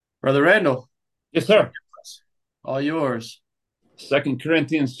Brother Randall, Yes, sir. all yours. Second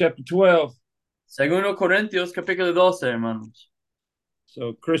Corinthians chapter 12. Segundo Corintios capítulo 12, hermanos.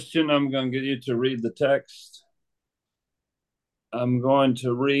 So, Christian, I'm going to get you to read the text. I'm going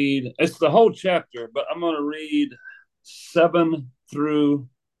to read, it's the whole chapter, but I'm going to read 7 through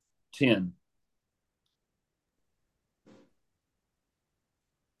 10.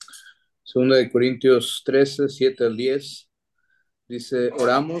 Segunda de Corintios 13, 7 al 10, dice,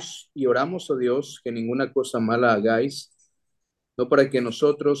 oramos y oramos a Dios que ninguna cosa mala hagáis, no para que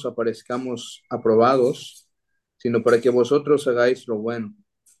nosotros aparezcamos aprobados, sino para que vosotros hagáis lo bueno,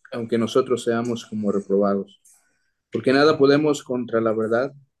 aunque nosotros seamos como reprobados. Porque nada podemos contra la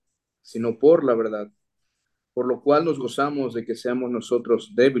verdad, sino por la verdad, por lo cual nos gozamos de que seamos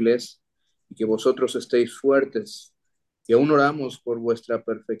nosotros débiles y que vosotros estéis fuertes, y aún oramos por vuestra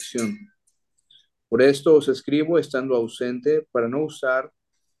perfección. Por esto os escribo estando ausente, para no usar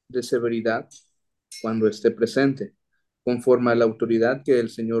de severidad cuando esté presente, conforme a la autoridad que el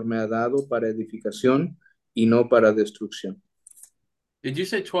Señor me ha dado para edificación y no para destrucción. Did you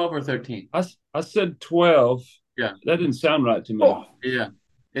say 12 or 13? I said 12. Yeah, That didn't sound right to me. yeah.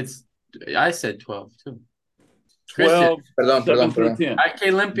 It's I said 12 too. Christian, 12, Perdón, 7 perdón, through perdón, 10. hay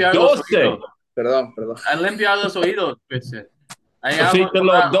que limpiar los 12. oídos. perdón, Hay que limpiar los oídos, Christian. Hay algo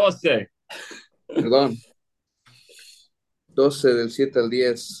Capítulo entonado. 12. perdón. 12 del 7 al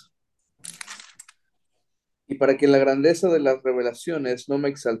 10. Y para que la grandeza de las revelaciones no me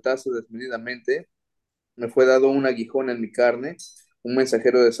exaltase desmedidamente, me fue dado un aguijón en mi carne, un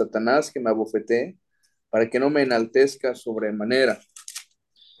mensajero de Satanás que me abofeté, para que no me enaltezca sobremanera.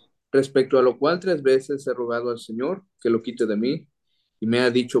 Respecto a lo cual 3 veces he rogado al Señor que lo quite de mí, y me ha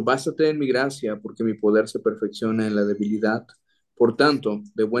dicho, bástate en mi gracia, porque mi poder se perfecciona en la debilidad. Por tanto,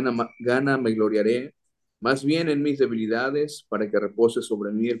 de buena gana me gloriaré, más bien en mis debilidades, para que repose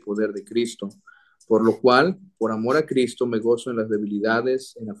sobre mí el poder de Cristo. Por lo cual, por amor a Cristo, me gozo en las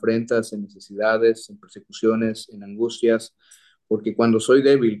debilidades, en afrentas, en necesidades, en persecuciones, en angustias, porque cuando soy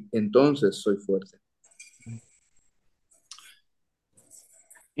débil, entonces soy fuerte.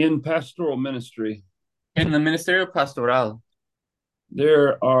 In pastoral ministry, En el ministerio pastoral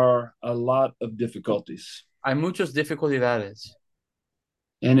there are a lot of difficulties. hay muchas dificultades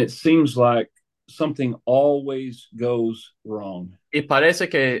And it seems like something always goes wrong. y parece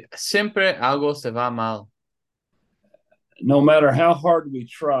que siempre algo se va mal. No matter how hard we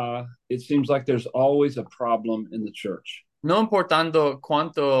try, it seems like there's always a problem in the church. No importando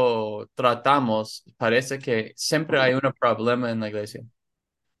cuánto tratamos, parece que siempre hay un problema en la iglesia.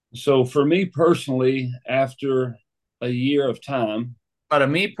 So for me personally, after a year of time, Para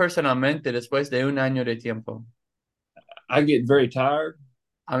mí personalmente, después de un año de tiempo, I get very tired.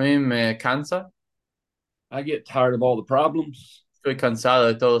 a mí me cansa, I get tired of all the problems. estoy cansado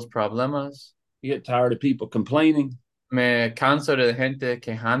de todos los problemas, I get tired of people complaining. me canso de gente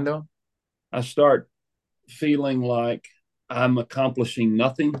quejando, I start feeling like I'm accomplishing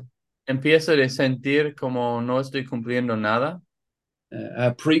nothing. empiezo a sentir como no estoy cumpliendo nada, I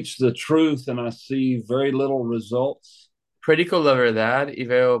preach the truth and I see very little results. predico la verdad y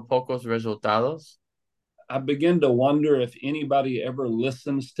veo pocos resultados. I begin to wonder if anybody ever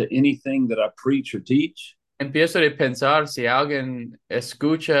listens to anything that I preach or teach. Empiezo a pensar si alguien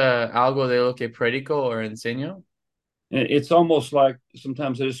escucha algo de lo que predico o enseño. It's almost like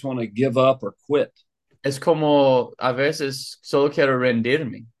sometimes I just want to give up or quit. Es como a veces solo quiero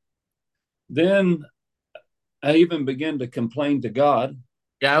rendirme. Then I even begin to complain to God.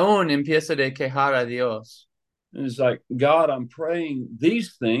 Y aún empiezo a quejar a Dios. And it's like, God, I'm praying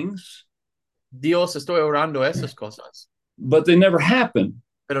these things, Dios, estoy orando esas cosas, but they never happen.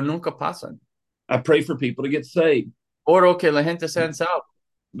 pero nunca pasan. I pray for people to get saved, Oro que la gente sea salva.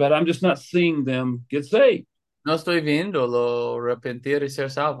 but I'm just not seeing them get saved. No estoy viendo lo arrepentir y ser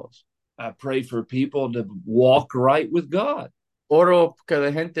salvos. I pray for people to walk right with God, Oro que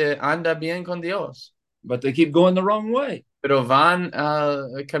la gente anda bien con Dios, but they keep going the wrong way. pero van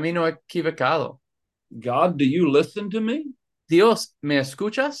al camino equivocado. God, do you listen to me? Dios, ¿me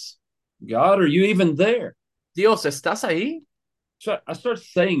escuchas? God, are you even there? Dios, ¿estás ahí? So I start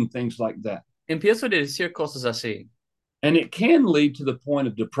saying things like that. Empiezo a decir cosas así. And it can lead to the point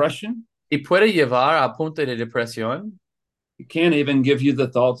of depression. Y puede llevar a punto de depresión. It can even give you the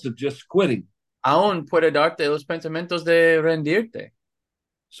thoughts of just quitting. Aún puede darte los pensamientos de rendirte.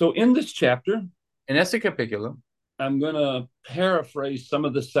 So in this chapter, En este capítulo, I'm going to paraphrase some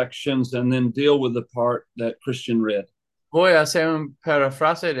of the sections and then deal with the part that Christian read. voy a hacer un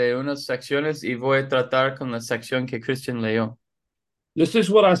parafrase de unas secciones y voy a tratar con la sección que Christian leyó. This is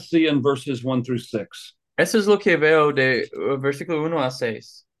what I see in verses 1 through 6. Eso es lo que veo de versículo 1 a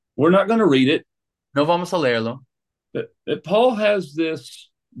 6. We're not going to read it, No vamos a leerlo. but Paul has this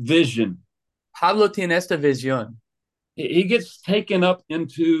vision. Pablo tiene esta visión. He gets taken up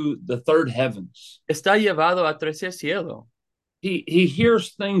into the third heavens. Está llevado a tercer cielo. He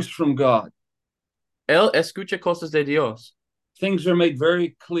hears things from God. Él escucha cosas de Dios. Things are made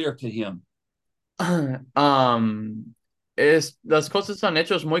very clear to him. Las cosas son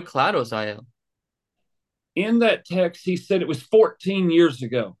hechos muy claros a él. In that text, he said it was 14 years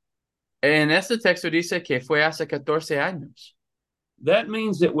ago. En este texto dice que fue hace 14 años. That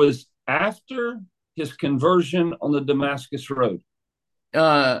means it was after his conversion on the Damascus Road.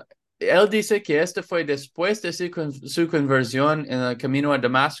 Él dice que este fue después de su conversión en el camino a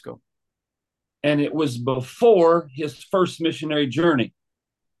Damasco. And it was before his first missionary journey.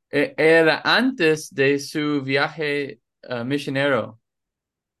 Era antes de su viaje misionero.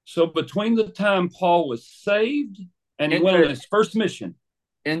 So between the time Paul was saved and he went on his first mission,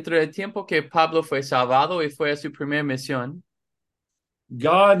 entre el tiempo que Pablo fue salvado y fue a su primera misión,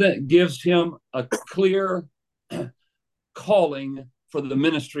 God gives him a clear calling for the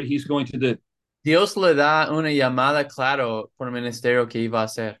ministry he's going to do. Dios le da una llamada claro por el ministerio que iba a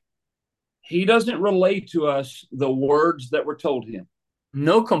hacer. He doesn't relate to us the words that were told him.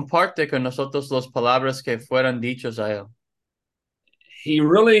 No comparte con nosotros las palabras que fueron dichos a él. He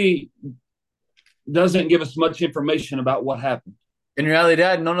really doesn't give us much information about what happened. En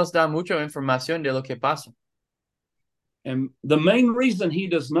realidad, no nos da mucha información de lo que pasó. And the main reason he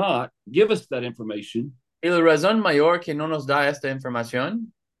does not give us that information Y la razón mayor que no nos da esta información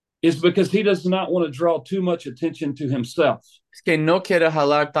is because he does not want to draw too much attention to himself. es que no quiere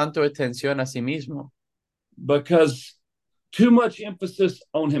jalar tanto atención a sí mismo. Because too much emphasis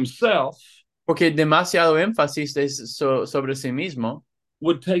on himself Porque demasiado énfasis sobre sí mismo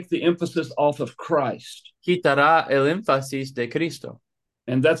would take the emphasis off of Christ. quitará el énfasis de Cristo.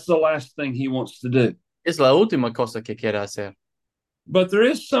 And that's the last thing he wants to do. Es la última cosa que quiere hacer. But there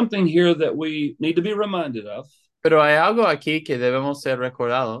is something here that we need to be reminded of Pero hay algo aquí que debemos ser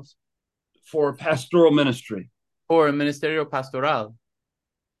recordados for pastoral ministry. por el ministerio pastoral.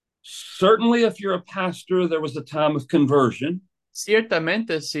 Certainly, if you're a pastor, there was a time of conversion.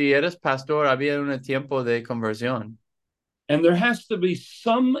 Ciertamente, si eres pastor, había un tiempo de conversión. And there has to be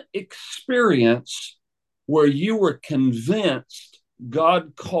some experience where you were convinced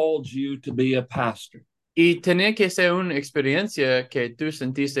God called you to be a pastor. Y tenía que ser una experiencia que tú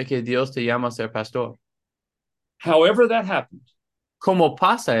sentiste que Dios te llama a ser pastor. However that happened, ¿Cómo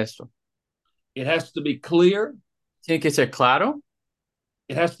pasa esto? it has to be clear. Tiene que ser claro,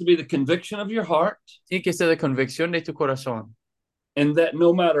 It has to be the conviction of your heart. tiene que ser la convicción de tu corazón. And that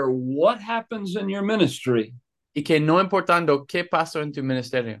no matter what happens in your ministry, Y que no importando qué pasó en tu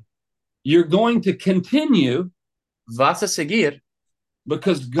ministerio, you're going to continue vas a seguir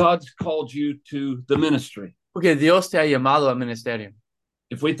because God's called you to the ministry. porque Dios te ha llamado al ministerio.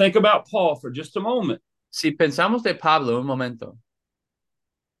 If we think about Paul for just a moment, Si pensamos de Pablo un momento,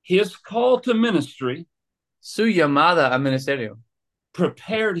 his call to ministry su llamada al ministerio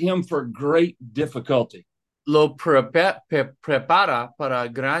prepared him for great difficulty. lo prepara para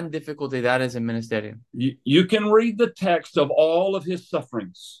gran dificultades en ministerio. You can read the text of all of his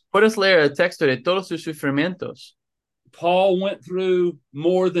sufferings. Puedes leer el texto de todos sus sufrimientos. Paul went through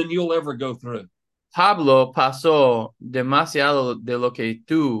more than you'll ever go through. Pablo pasó demasiado de lo que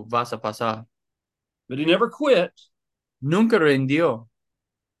tú vas a pasar. But he never quit. Nunca rindió.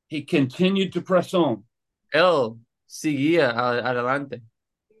 He continued to press on Él seguía adelante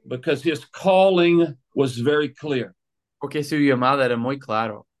because his calling was very clear. porque su llamada era muy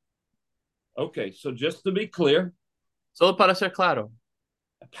claro. Okay, so just to be clear, Solo para ser claro,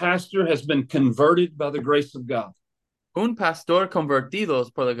 a pastor has been converted by the grace of God. un pastor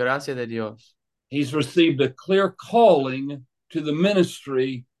convertidos por la gracia de Dios. He's received a clear calling to the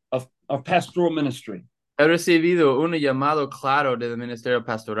ministry of pastoral ministry. He recibido un llamado claro del ministerio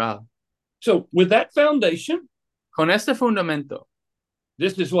pastoral. So with that foundation, Con este fundamento,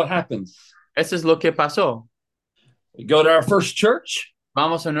 this is what happens. eso es lo que pasó. We go to our first church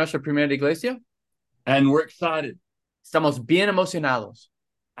Vamos a nuestra primera iglesia. and we're excited. Estamos bien emocionados.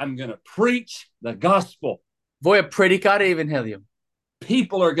 I'm going to preach the gospel. Voy a predicar el evangelio.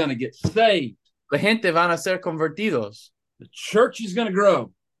 People are going to get saved. La gente van a ser convertidos. The church is going to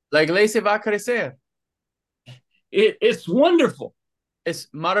grow. La iglesia va a crecer. It's wonderful. Es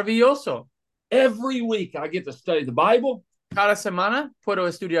maravilloso. Every week I get to study the Bible Cada semana puedo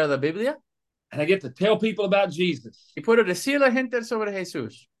estudiar la Biblia and I get to tell people about Jesus. y puedo decir a la gente sobre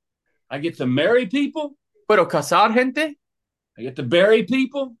Jesús. I get to marry people. Puedo casar gente. I get to bury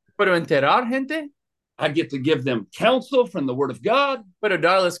people. Puedo enterrar gente. I get to give them counsel from the Word of God. Pero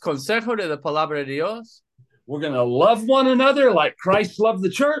darles consejo de la palabra de Dios. We're going to love one another like Christ loved the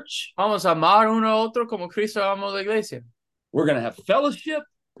church. Vamos a amar uno a otro como Cristo amó la iglesia. We're going to have fellowship.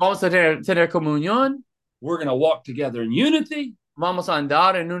 Vamos a tener comunión. We're going to walk together in unity. Vamos a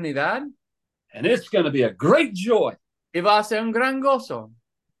andar en unidad. And it's going to be a great joy. Y va a ser un gran gozo.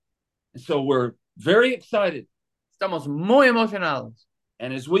 And so we're very excited. Estamos muy emocionados.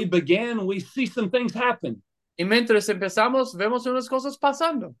 And as we begin, we see some things happen. Y mientras empezamos, vemos unas cosas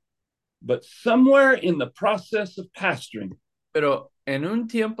pasando. But somewhere in the process of pastoring, Pero en un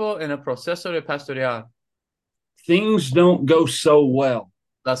tiempo, en el proceso de pastorear, things don't go so well.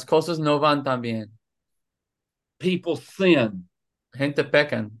 las cosas no van tan bien. People sin. Gente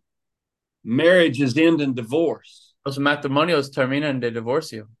pecan. Marriages end in divorce. Los matrimonios terminan de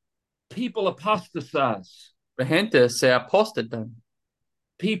divorcio. People apostatize. La gente se apostatan.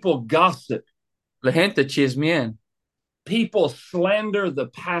 People gossip. La gente chismean. People slander the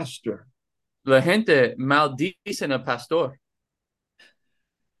pastor. La gente maldicen al pastor.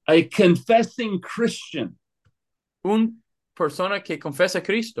 A confessing Christian Una persona que confesa a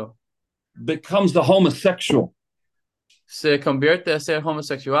Cristo becomes a homosexual. se convierte a ser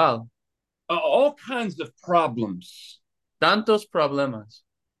homosexual. All kinds of problems Tantos problemas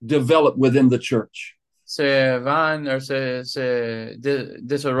develop within the church. se van o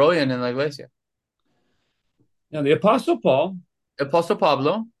desarrollan en la iglesia. Now, the Apostle Paul El apóstol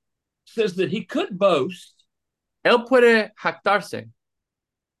Pablo, says that he could boast, él puede jactarse,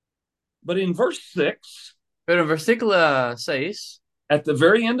 but in verse 6, pero en versículo 6, at the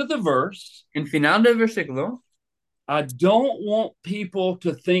very end of the verse, en final del versículo, I don't want people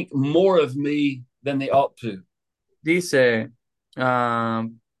to think more of me than they ought to. dice,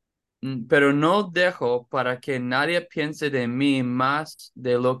 pero no dejo para que nadie piense de mí más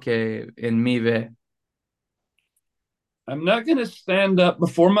de lo que en mí ve. I'm not going to stand up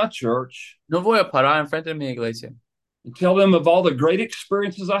before my church No voy a parar enfrente de mi iglesia and tell them of all the great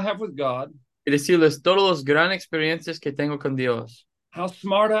experiences I have with God, y decirles todas las grandes experiencias que tengo con Dios. how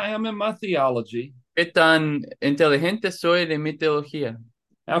smart I am in my theology, Qué tan inteligente soy de mi teología.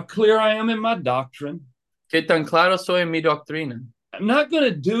 how clear I am in my doctrine. Qué tan claro soy en mi doctrina. I'm not going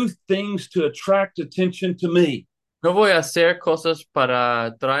to do things to attract attention to me. No voy a hacer cosas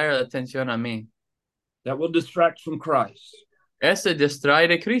para traer atención a mí. That will distract from Christ. Ese distrae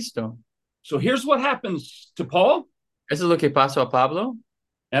de Cristo. So here's what happens to Paul, Eso es lo que pasó a Pablo.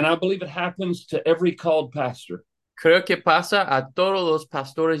 and I believe it happens to every called pastor. Creo que pasa a todos los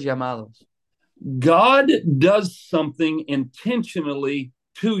pastores llamados. God does something intentionally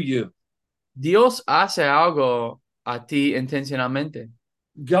to you. Dios hace algo a ti intencionalmente.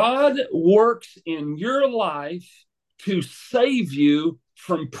 God works in your life to save you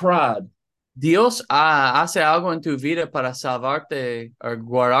from pride. Dios hace algo en tu vida para salvarte o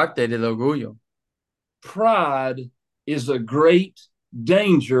guardarte del orgullo. Pride is a great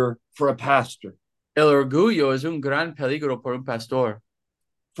danger for a pastor. El orgullo es un gran peligro por un pastor.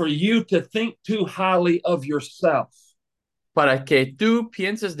 For you to think too highly of yourself. Para que tú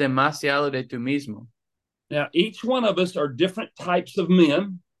pienses demasiado de tú mismo. Now, each one of us are different types of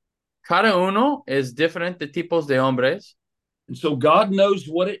men. Cada uno es diferente tipos de hombres. And so God knows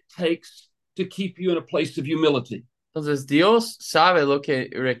what it takes to keep you in a place of humility. Entonces Dios sabe lo que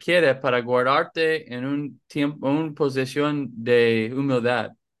requiere para guardarte en un tiempo, una posición de humildad.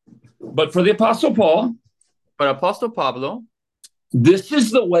 But for the Apostle Paul, Para apóstol Pablo, this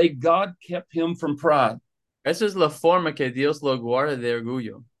is the way God kept him from pride. esa es la forma que Dios lo guarda de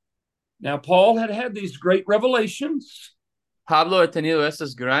orgullo. Now, Paul had had these great revelations, Pablo ha tenido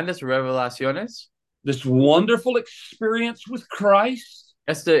estas grandes revelaciones, this wonderful experience with Christ,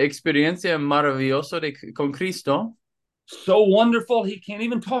 esta experiencia maravillosa con Cristo, so wonderful he can't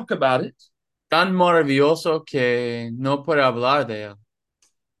even talk about it. tan maravilloso que no puede hablar de él.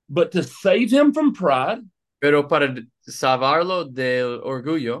 But to save him from pride, Pero para salvarlo del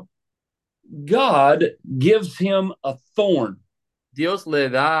orgullo, God gives him a thorn. Dios le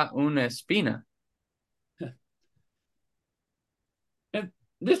da una espina. And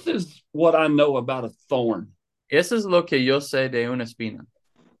this is what I know about a thorn. Eso es lo que yo sé de una espina.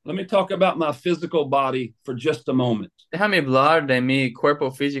 Let me talk about my physical body for just a moment. Déjame hablar de mi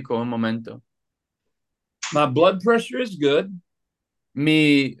cuerpo físico un momento. My blood pressure is good.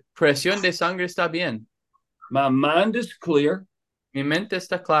 Mi presión de sangre está bien. My mind is clear. Mi mente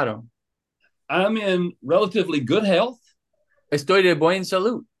está claro. I'm in relatively good health. Estoy de buena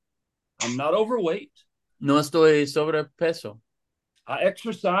salud. I'm not overweight. No estoy sobrepeso. I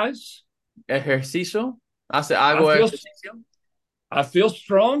exercise. Ejercicio. Hago I feel- ejercicio. I feel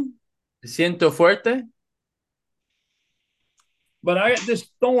strong. Siento fuerte, but I got this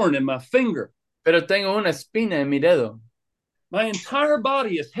thorn in my finger. pero tengo una espina en mi dedo. My entire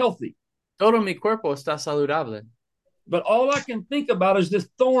body is healthy, Todo mi cuerpo está saludable. but all I can think about is this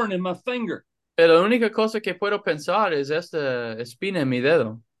thorn in my finger. Pero la única cosa que puedo pensar es esta espina en mi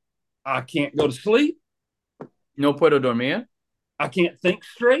dedo. I can't go to sleep. No puedo dormir. I can't think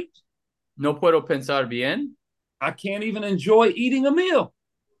straight. No puedo pensar bien. I can't even enjoy eating a meal.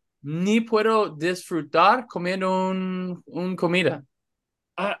 Ni puedo disfrutar comiendo un comida.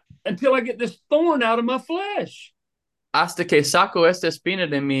 Until I get this thorn out of my flesh. Hasta que saco esta espina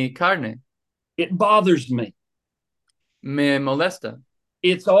de mi carne. It bothers me. Me molesta.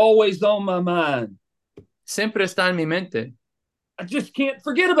 It's always on my mind. Siempre está en mi mente. I just can't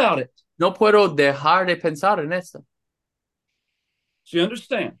forget about it. No puedo dejar de pensar en esto. So you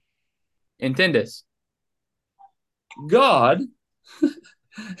understand? ¿Entiendes? God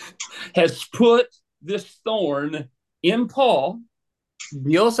has put this thorn in Paul.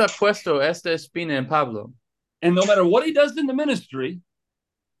 Dios ha puesto esta espina en Pablo. And no matter what he does in the ministry,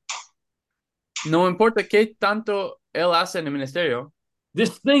 no importa qué tanto él hace en el ministerio,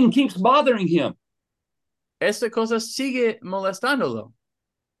 this thing keeps bothering him. Esta cosa sigue molestándolo.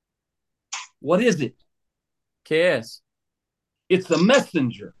 What is it? ¿Qué es? It's a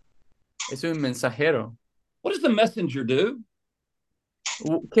messenger. Es un mensajero. What does the messenger do?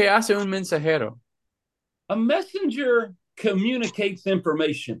 ¿Qué hace un mensajero? A messenger communicates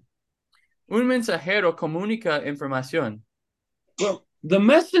information. Un mensajero comunica información. Well, the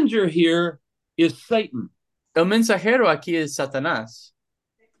messenger here is Satan. El mensajero aquí es Satanás.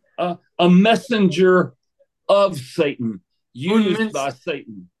 A messenger of Satan, used by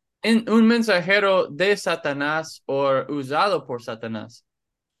Satan. Un mensajero de Satanás o usado por Satanás.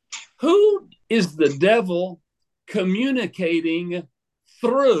 Who is the devil communicating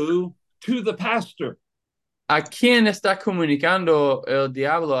through to the pastor? ¿A quién está comunicando el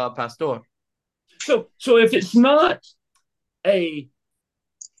diablo al pastor? So if it's not a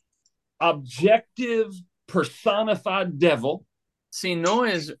objective personified devil, si no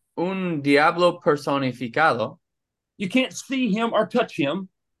es un diablo personificado, you can't see him or touch him,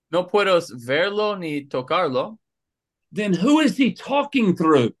 no puedo verlo ni tocarlo, then who is he talking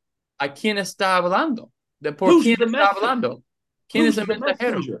through? ¿A quién está hablando? ¿Por Who's quién the está messenger? hablando? ¿Quién Who's es el the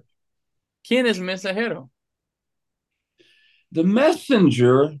mensajero? messenger? ¿Quién es el mensajero? The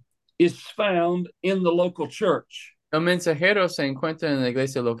messenger is found in the local church. El mensajero se encuentra en la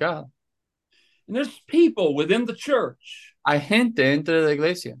iglesia local. And there's people within the church. Hay gente entre la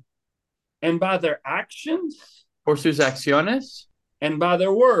iglesia. And by their actions, por sus acciones, and by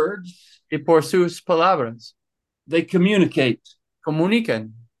their words, y por sus palabras, they communicate.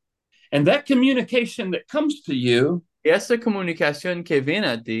 Comunican. And that communication that comes to you, y esa comunicación que viene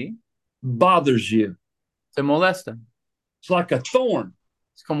a ti, bothers you. te molesta. It's like a thorn.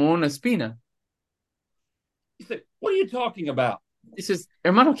 Es como una espina. You say, what are you talking about? Dices,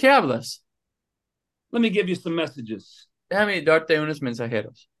 hermano, ¿qué hablas? Let me give you some messages. Déjame darte unos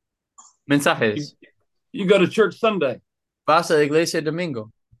mensajes. You go to church Sunday. Vas a la iglesia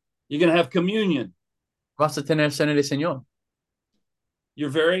domingo. You're going to have communion. Vas a tener cena del Señor. You're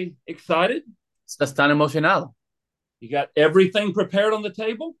very excited. Estás tan emocionado. You got everything prepared on the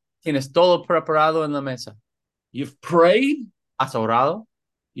table. Tienes todo preparado en la mesa. You've prayed. Has orado.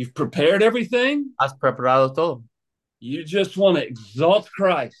 You've prepared everything. Has preparado todo. You just want to exalt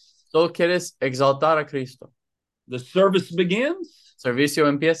Christ. Solo quieres exaltar a Cristo. The service begins. Servicio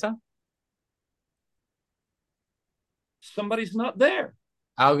empieza. Somebody's not there.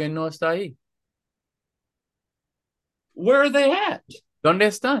 Alguien no está ahí. Where are they at? ¿Dónde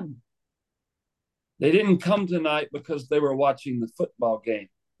están? They didn't come tonight because they were watching the football game.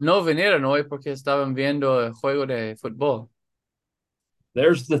 No vinieron hoy porque estaban viendo el juego de fútbol.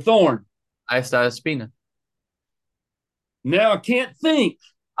 There's the thorn. Ahí está la espina. Now I can't think.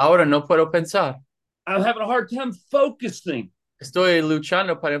 Ahora no puedo pensar. I'm having a hard time focusing. Estoy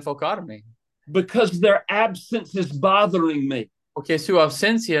luchando para enfocarme. Because their absence is bothering me. Porque su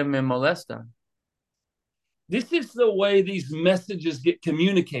ausencia me molesta. This is the way these messages get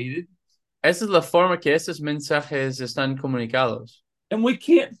communicated. Esa es la forma que estos mensajes están comunicados. And we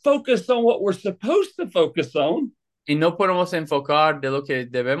can't focus on what we're supposed to focus on. Y no podemos enfocar de lo que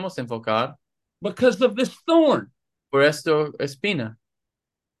debemos enfocar. Because of this thorn. Por esta espina.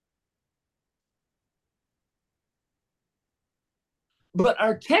 But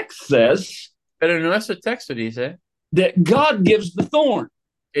our text says Pero nuestro texto dice that God gives the thorn.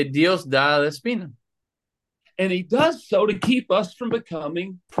 que Dios da la espina. And he does so to keep us from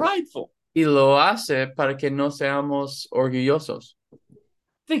becoming prideful. Y lo hace para que no seamos orgullosos.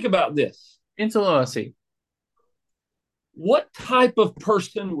 Think about this. Piénsalo así. What type of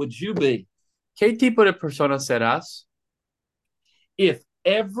person would you be ¿Qué tipo de persona serás if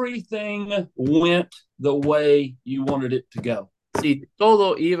everything went the way you wanted it to go? si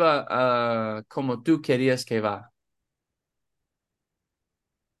todo iba como tú querías que va?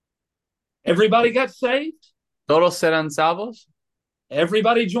 Everybody got saved? ¿Todos serán salvos?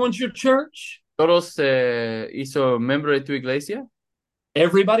 Everybody joins your church? ¿Todos se hizo miembro de tu iglesia?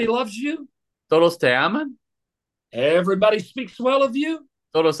 Everybody loves you? ¿Todos te aman? Everybody speaks well of you?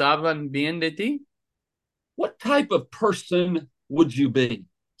 ¿Todos hablan bien de ti? What type of person would you be?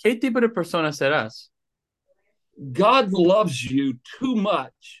 ¿Qué tipo de persona serás? God loves you too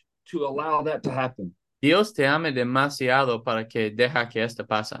much to allow that to happen. Dios te ama demasiado para que deja que esto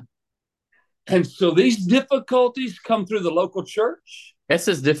pase. And so these difficulties come through the local church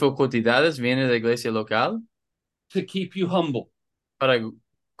Estas dificultades vienen de la iglesia local to keep you humble. para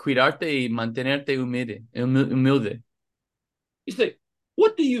cuidarte y mantenerte humilde. You say,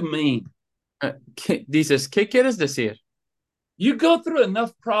 what do you mean? Dices, ¿qué quieres decir? You go through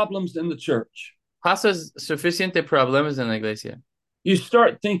enough problems in the church. Pasas suficientes problemas en la iglesia You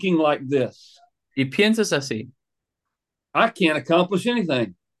start thinking like this. y piensas así. I can't accomplish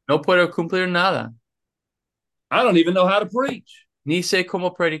anything. No puedo cumplir nada. I don't even know how to preach. Ni sé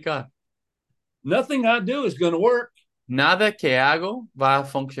cómo predicar. Nothing I do is going to work. Nada que hago va a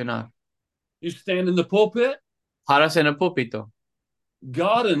funcionar. You stand in the pulpit. Paras en el púlpito.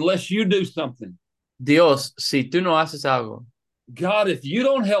 God, unless you do something. Dios, si tú no haces algo. God, if you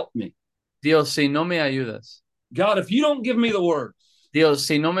don't help me. Dios, si no me ayudas. God, if you don't give me the words. Dios,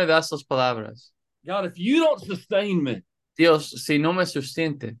 si no me das las palabras. God, if you don't sustain me. Dios, si no me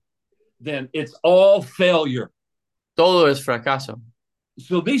sustente. Then it's all failure. Todo es fracaso.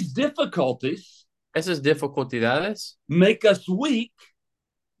 So these difficulties Esas dificultades make us weak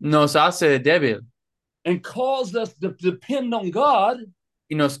nos hace débil and cause us to depend on God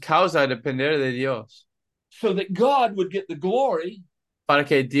y nos causa depender de Dios so that God would get the glory para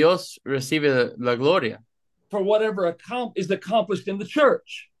que Dios reciba la gloria for whatever is accomplished in the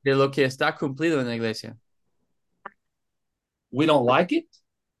church. de lo que está cumplido en la iglesia. We don't like it.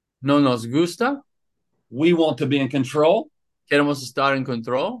 No nos gusta. We want to be in control. Queremos estar en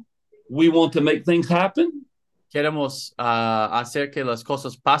control. We want to make things happen. Queremos hacer que las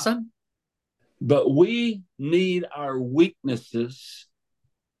cosas pasen. But we need our weaknesses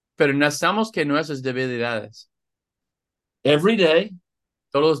Pero necesitamos que nuestras debilidades every day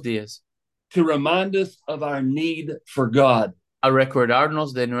todos los días to remind us of our need for God. a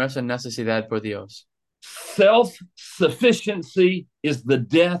recordarnos de nuestra necesidad por Dios. Self-sufficiency is the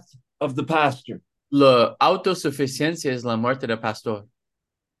death of the pastor. La autosuficiencia es la muerte del pastor.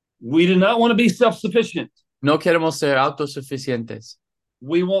 We do not want to be self-sufficient. No queremos ser autosuficientes.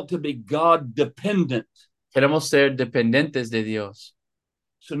 We want to be God dependent. Queremos ser dependientes de Dios.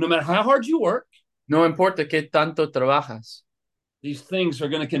 So no matter how hard you work, No importa qué tanto trabajas. these things are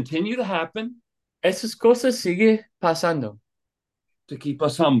going to continue to happen Esas cosas siguen pasando to keep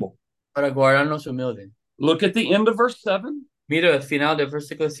us humble. para guardarnos humildes. Look at the end of verse 7. Mira el final del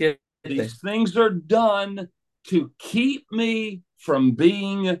versículo 7. These things are done to keep me from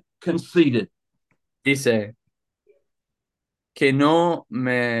being conceited. Dice, que no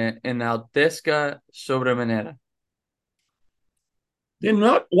me enaltezca sobremanera. Then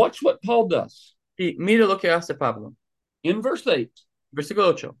watch what Paul does. Y mira lo que hace Pablo. In verse 8,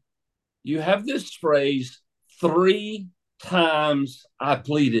 Versículo 8. you have this phrase, 3 times I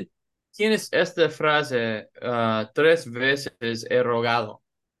pleaded. Tienes esta frase, 3 veces he rogado.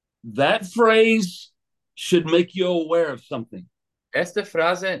 That phrase should make you aware of something. Esta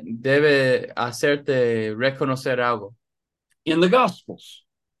frase debe hacerte reconocer algo. In the Gospels,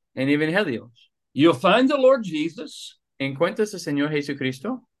 En Evangelios, you'll find the Lord Jesus encuentras al Señor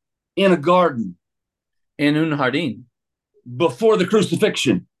Jesucristo in a garden en un jardín before the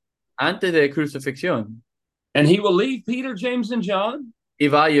crucifixion. antes de crucifixión. And he will leave Peter, James, and John. Y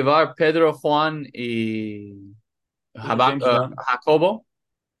va a llevar Pedro, Juan y Jacobo.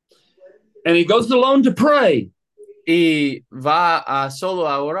 And he goes alone to pray. Y va solo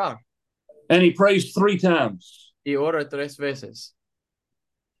a orar. And he prays 3 times. Y ora 3 veces.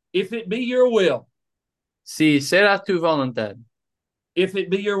 If it be your will. Si será tu voluntad. If it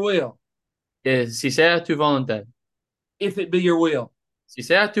be your will. Si sea tu voluntad. If it be your will. Si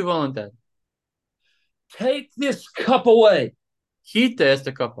sea tu voluntad. Take this cup away. Quita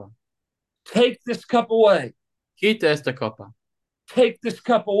esta copa. Take this cup away. Quita esta copa. Take this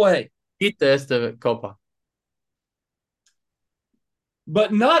cup away. Quita esta copa.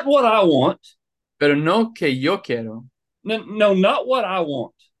 But not what I want. Pero no que yo quiero. No, no, not what I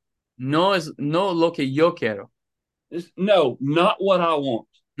want. No lo que yo quiero. No, not what I want.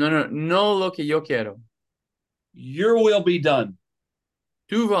 No lo que yo quiero. Your will be done.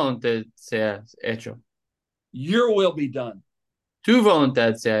 Tu voluntad sea hecho. Your will be done. Tu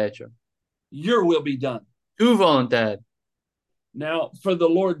voluntad sea hecho. Your will be done. Tu voluntad. Now, for the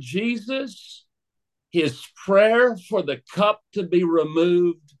Lord Jesus, his prayer for the cup to be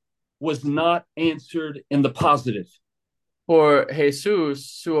removed was not answered in the positive. Por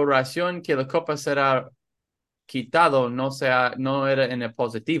Jesús, su oración que la copa será quitado no era en el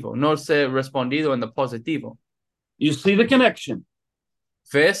positivo, no se respondido en el positivo. You see the connection.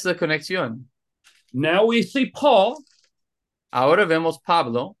 ¿Ves la conexión? Now we see Paul Ahora vemos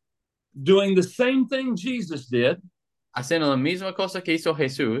Pablo doing the same thing Jesus did, haciendo la misma cosa que hizo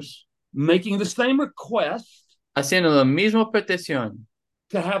Jesús, making the same request haciendo la misma petición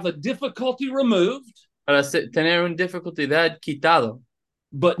to have a difficulty removed, para tener una dificultad quitado,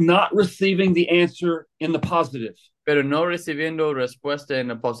 but not receiving the answer in the positive. pero no recibiendo respuesta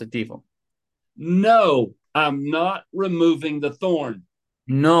en el positivo. No, I'm not removing the thorn.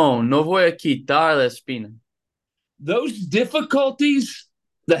 No voy a quitar la espina. Those difficulties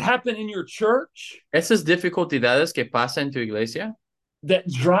that happen in your church, Esas dificultades que pasan en tu iglesia, that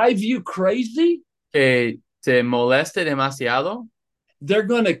drive you crazy, que te moleste demasiado, they're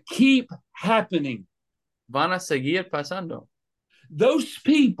going to keep happening. van a seguir pasando. Those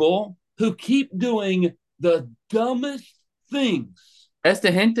people who keep doing the dumbest things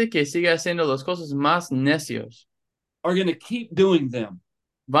Esta gente que sigue haciendo las cosas más necios, are going to keep doing them.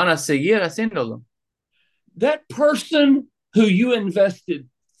 van a seguir haciéndolo. That person who you invested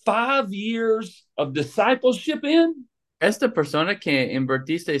 5 years of discipleship in, Esta persona que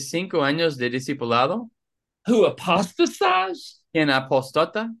invertiste 5 años de discipulado, who apostatized, quien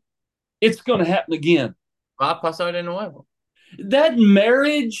apostata, it's going to happen again. va a pasar de nuevo. That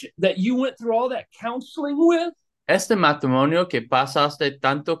marriage that you went through all that counseling with, Este matrimonio que pasaste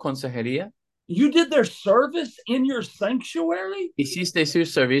tanto consejería, you did their service in your sanctuary hiciste su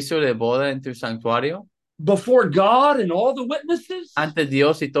servicio de boda en tu santuario, before God and all the witnesses, ante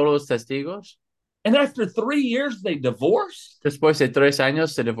Dios y todos los testigos. and after 3 years they divorced. Después de 3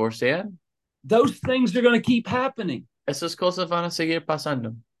 años se divorcian. Those things are going to keep happening. Esas cosas van a seguir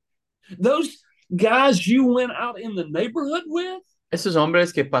pasando. Those guys you went out in the neighborhood with, Esos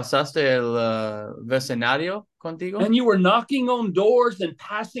hombres que pasaste el vecindario contigo, and you were knocking on doors and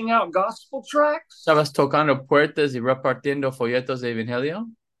passing out gospel tracts, estabas tocando puertas y repartiendo folletos de evangelio,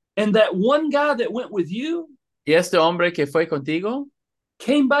 and that one guy that went with you y este hombre que fue contigo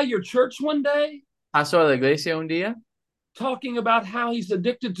came by your church one day pasó a la iglesia un día talking about how he's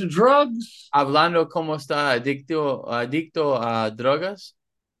addicted to drugs. hablando cómo está adicto a drogas.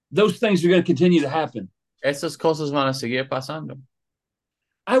 Those things are going to continue to happen. Esas cosas van a seguir pasando.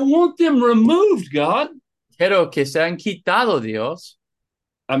 I want them removed, God. Quiero que sean quitados, Dios.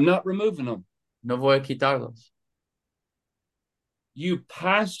 I'm not removing them. No voy a quitarlos. You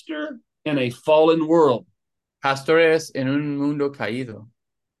pastor in a fallen world. Pastores en un mundo caído.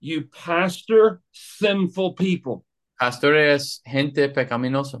 You pastor sinful people. Pastores gente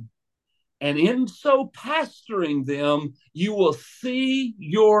pecaminosa. And in so pastoring them, you will see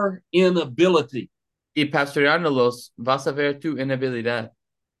your inability. Y pastoreándolos vas a ver tu inhabilidad.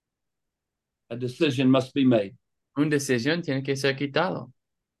 A decision must be made. Una decisión tiene que ser quitado.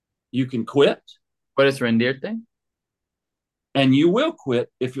 You can quit, Puedes rendirte and you will quit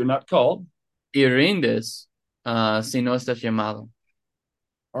if you're not called. y rindes si no estás llamado.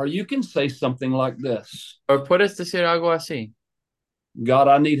 Or you can say something like this: O puedes decir algo así. God,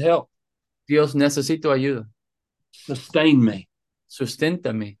 I need help. Dios, necesito ayuda. Sustain me.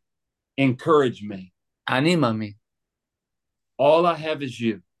 Susténtame. Encourage me. Anímame. All I have is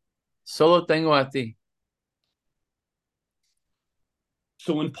you. Solo tengo a ti.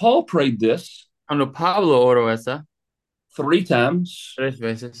 So when Paul prayed this Cuando Pablo oró esa 3 times, 3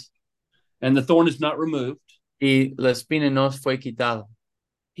 veces and the thorn is not removed, y la espina no fue quitada,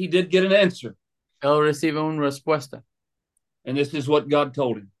 he did get an answer. él recibe una respuesta. And this is what God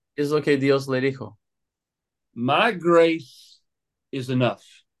told him: Es lo que Dios le dijo. my grace is enough.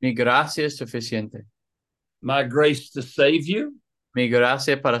 Mi gracia es suficiente. My grace to save you. Mi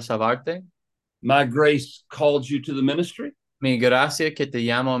gracia para salvarte. My grace called you to the ministry. Mi gracia que te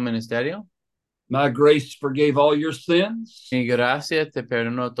llamo al ministerio. My grace forgave all your sins. Mi gracia te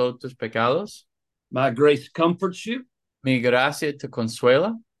perdonó todos tus pecados. My grace comforts you. Mi gracia te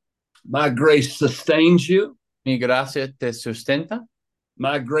consuela. My grace sustains you. Mi gracia te sustenta.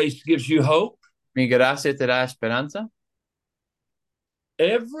 My grace gives you hope. Mi gracia te da esperanza.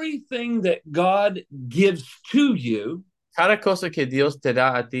 Everything that God gives to you Cada cosa que Dios te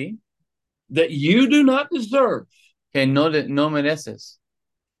da a ti, that you do not deserve, que no mereces,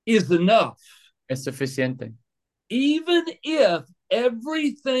 is enough. es suficiente. Even if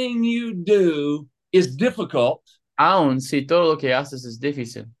everything you do is difficult, Aun si todo lo que haces es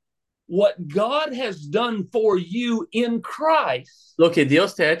difícil, what God has done for you in Christ lo que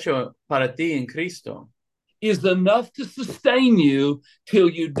Dios te ha hecho para ti en Cristo is enough to sustain you till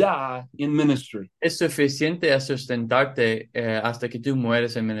you die in ministry. es suficiente a sustentarte hasta que tú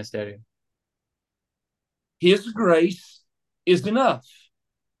mueres en ministerio. His grace is enough.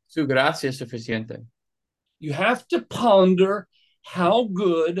 Su gracia es suficiente. You have to ponder how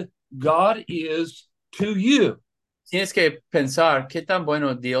good God is to you. Tienes que pensar qué tan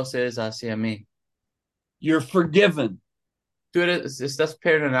bueno Dios es hacia mí. You're forgiven. Estás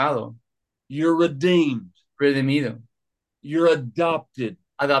perdonado, You're redeemed. redimido, You're adopted.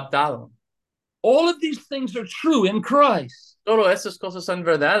 adaptado. All of these things are true in Christ. Todas esas cosas son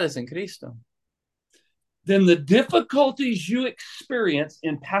verdades en Cristo. Then the difficulties you experience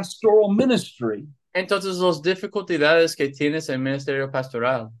in pastoral ministry Entonces, las dificultades que tienes en ministerio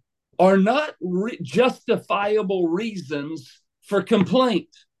pastoral are not justifiable reasons for complaint.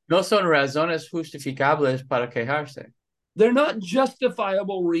 no son razones justificables para quejarse. They're not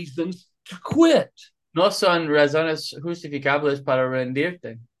justifiable reasons to quit. No son razones justificables para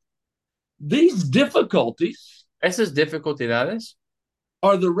rendirte. These difficulties Esas dificultades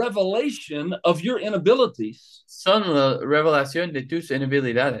are the revelation of your inabilities son la revelación de tus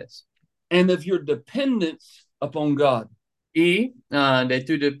inhabilidades and of your dependence upon God. y de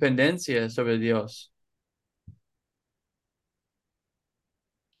tu dependencia sobre Dios.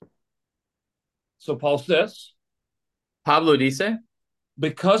 So Paul says, Pablo dice,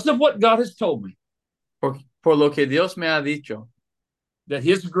 because of what God has told me, por lo que Dios me ha dicho, that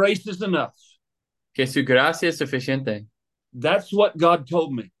his grace is enough. que su gracia es suficiente. That's what God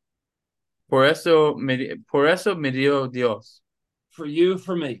told me. Por eso me dio Dios, For you,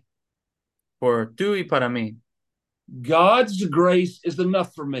 for me. por tú y para mí. God's grace is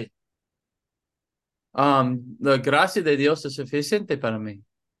enough for me. La gracia de Dios es suficiente para mí.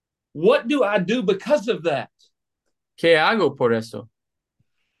 What do I do because of that? ¿Qué hago por eso?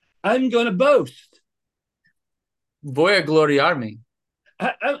 I'm going to boast. Voy a gloriarme.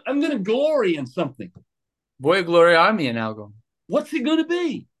 I'm going to glory in something. Voy a gloriarme en algo. What's it going to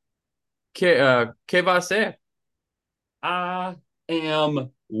be? ¿Qué va a ser? I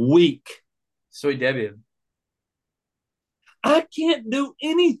am weak. Soy débil. I can't do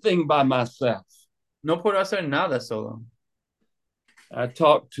anything by myself. No puedo hacer nada solo. I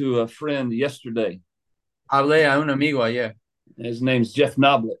talked to a friend yesterday. Hablé a un amigo ayer. His name's Jeff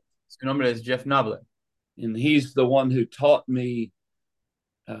Noblet. Su nombre es Jeff Noblet. And he's the one who taught me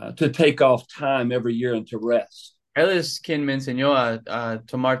to take off time every year and to rest. Él es quien me enseñó a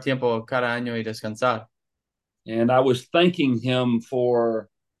tomar tiempo cada año y descansar. And I was thanking him for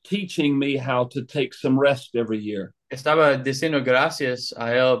teaching me how to take some rest every year. Estaba diciendo gracias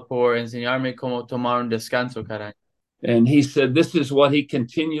a él por enseñarme cómo tomar un descanso cada año. And he said this is what he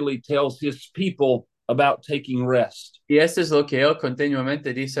continually tells his people about taking rest. Y esto es lo que él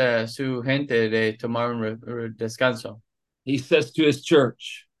continuamente dice a su gente de tomar un descanso. He says to his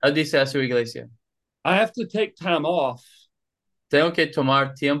church, Él dice a su iglesia, I have to take time off tengo que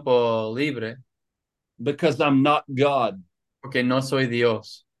tomar tiempo libre because I'm not God. porque no soy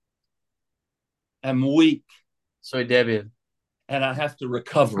Dios. I'm weak Soy débil. and I have to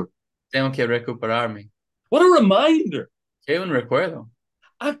recover. Tengo que recuperarme. What a reminder. Qué un recuerdo.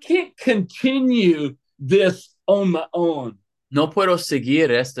 I can't continue this on my own. No puedo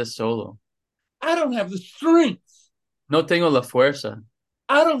seguir este solo. I don't have the strength. No tengo la fuerza.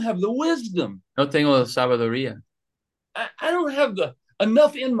 I don't have the wisdom. No tengo la sabiduría. I don't have the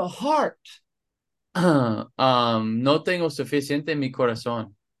enough in my heart. No tengo suficiente en mi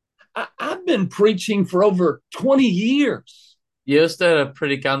corazón. I've been preaching for over 20 years. Yo estoy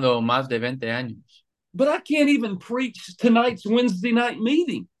predicando más de 20 años. But I can't even preach tonight's Wednesday night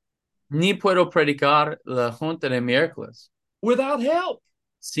meeting. Ni puedo predicar la junta de miércoles. Without help.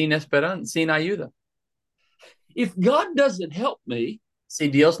 Sin esperanza, sin ayuda. If God doesn't help me, Si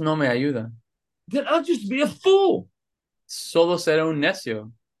Dios no me ayuda, then I'll just be a fool. solo seré un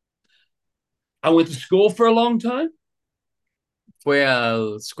necio. I went to school for a long time. Fue a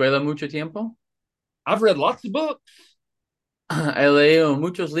la escuela mucho tiempo. I've read lots of books. He leído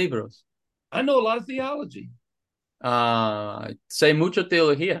muchos libros. I know a lot of theology. Sé mucho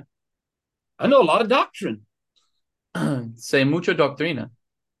teología. I know a lot of doctrine. Sé mucho doctrina.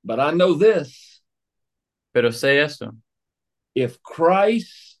 But I know this. Pero sé esto. If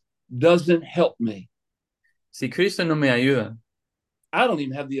Christ doesn't help me, Si Cristo no me ayuda, I don't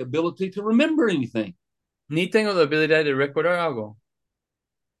even have the ability to remember anything. ni tengo la habilidad de recordar algo.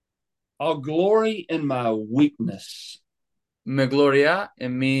 I'll glory in my weakness. Me gloria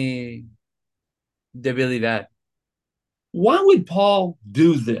en mi debilidad. Why would Paul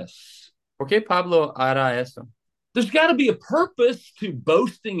do this? ¿Por qué Pablo hará esto? There's got to be a purpose to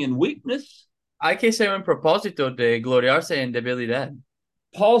boasting in weakness. Hay que ser un propósito de gloriarse en debilidad.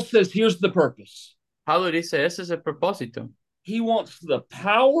 Paul says, here's the purpose. Pablo dice, ese es el propósito. He wants the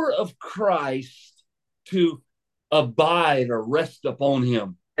power of Christ to abide or rest upon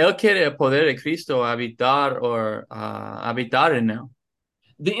him. Él quiere el poder de Cristo habitar o habitar en él.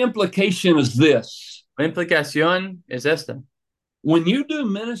 The implication is this. La implicación es esta. When you do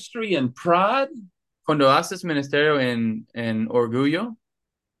ministry in pride, Cuando haces ministerio en orgullo,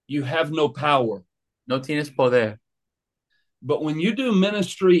 you have no power. no tienes poder. But when you do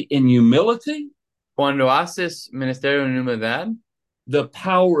ministry in humility, Cuando haces ministerio en humildad, the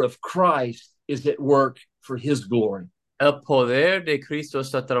power of Christ is at work for his glory. el poder de Cristo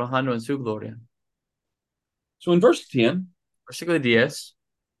está trabajando en su gloria. So in verse 10, Versículo 10,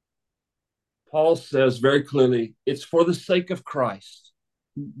 Paul says very clearly, it's for the sake of Christ.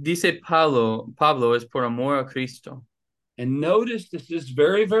 dice Pablo es por amor a Cristo. And notice this is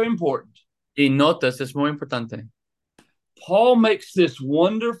very, very important. Y notas, es muy importante. Paul makes this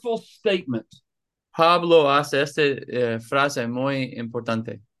wonderful statement. Pablo hace esta frase muy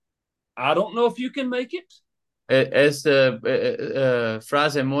importante. I don't know if you can make it. Esta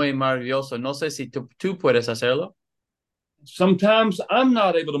frase muy maravillosa. No sé si tú puedes hacerlo. Sometimes I'm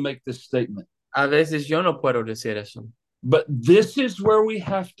not able to make this statement. A veces yo no puedo decir eso. But this is where we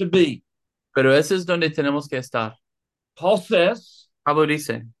have to be. Pero eso es donde tenemos que estar. Paul says, Pablo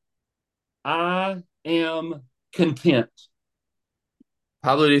dice, I am content.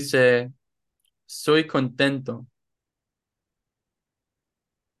 Pablo dice, soy contento.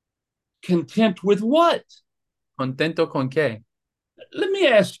 Content with what? ¿Contento con qué? Let me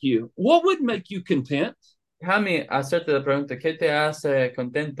ask you, what would make you content? Déjame hacerte la pregunta, ¿qué te hace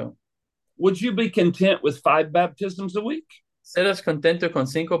contento? Would you be content with 5 baptisms a week? ¿Serás contento con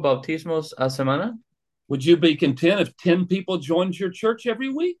 5 bautismos a semana? Would you be content if 10 people joined your church every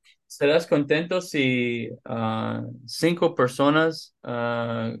week? ¿Serás contento si 5 personas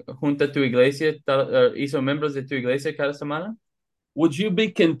junto tu iglesia, hizo miembros de tu iglesia cada semana? Would you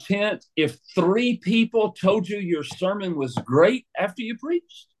be content if 3 people told you your sermon was great after you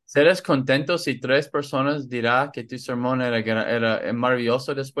preached? ¿Serás contento si 3 personas dirá que tu sermón era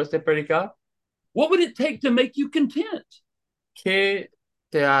maravilloso después de predicar? What would it take to make you content? ¿Qué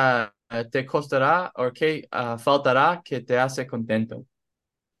te costará o qué faltará que te hace contento?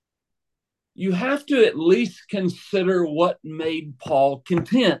 You have to at least consider what made Paul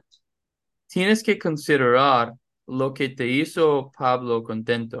content. Tienes que considerar lo que te hizo Pablo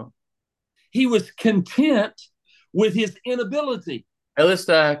contento. He was content with his inability. Él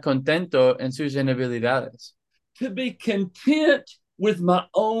está contento en sus inhabilidades. To be content with my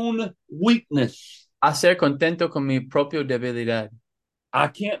own weakness. A ser contento con mi propia debilidad. I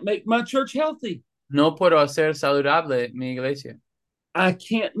can't make my church healthy. No puedo hacer saludable mi iglesia. I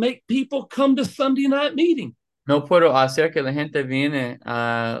can't make people come to Sunday night meeting. No puedo hacer que la gente viene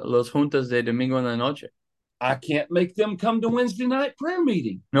a los juntas de domingo en la noche. I can't make them come to Wednesday night prayer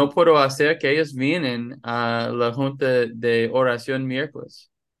meeting. No puedo hacer que ellos vienen a la junta de oración miércoles.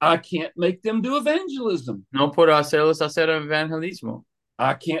 I can't make them do evangelism. No puedo hacerlos hacer evangelismo.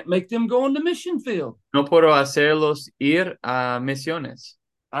 I can't make them go on the mission field. No puedo hacerlos ir a misiones.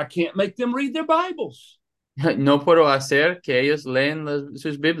 I can't make them read their Bibles. No puedo hacer que ellos lean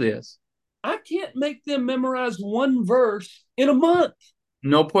sus Biblias. I can't make them memorize 1 verse in a month.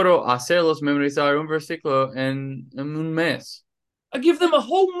 No puedo hacerlos memorizar un versículo en un mes. I give them a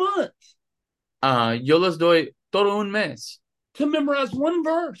whole month Yo les doy todo un mes to memorize 1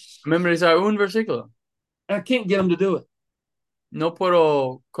 verse. memorizar un versículo. I can't get them to do it. No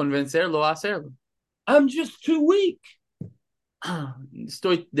puedo convencerlo a hacerlo. I'm just too weak.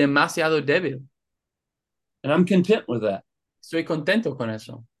 Estoy demasiado débil. And I'm content with that. Estoy contento con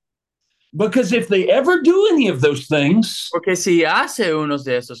eso. Because if they ever do any of those things, Porque si hace unos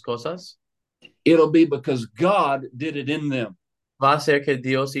de esas cosas, it'll be because God did it in them, va a ser que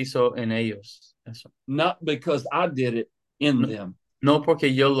Dios hizo en ellos eso. not because I did it in them. No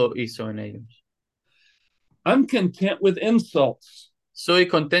porque yo lo hizo en ellos. I'm content with insults. Soy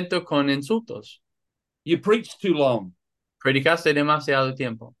contento con insultos. You preach too long. Predicaste demasiado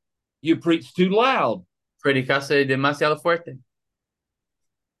tiempo. You preach too loud. Predicaste demasiado fuerte.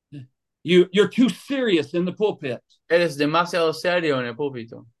 You're too serious in the pulpit. Eres demasiado serio en el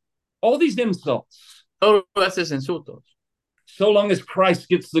púlpito. All these insults. Todos esos insultos. So long as Christ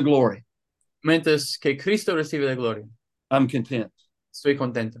gets the glory, Mientras que Cristo recibe la gloria, I'm content. estoy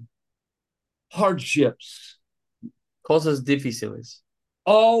contento. Hardships, Cosas difíciles.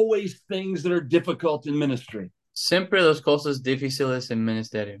 always things that are difficult in ministry. Siempre las cosas difíciles en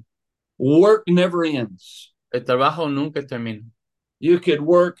ministerio. Work never ends. El trabajo nunca termina. You could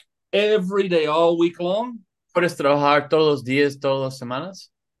work every day, all week long. Puedes trabajar todos los días, todas las semanas.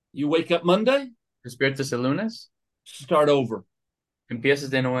 You wake up Monday, Despiertas el lunes, start over. empiezas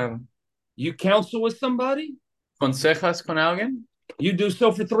de nuevo. You counsel with somebody, Consejas con alguien, you do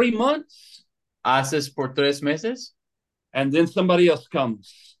so for 3 months, haces por 3 meses, and then somebody else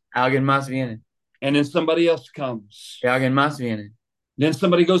comes, alguien más viene, and then somebody else comes. y alguien más viene, Then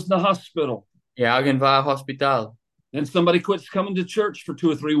somebody goes to the hospital. y alguien va al hospital, Then somebody quits coming to church for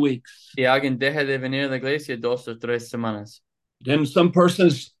 2 or 3 weeks. y alguien deja de venir a la iglesia 2 o 3 semanas, Then some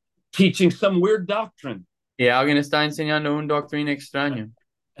person's teaching some weird doctrine, y alguien está enseñando una doctrina extraña.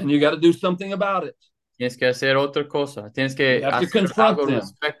 and you got to do something about it. Tienes que hacer otra cosa, tienes que You have to hacer confront algo them.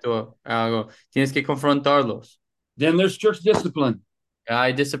 respecto a algo, tienes que confrontarlos. Then there's church discipline,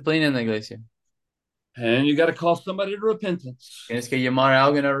 Hay disciplina en la iglesia, and you got to call somebody to repentance. tienes que llamar a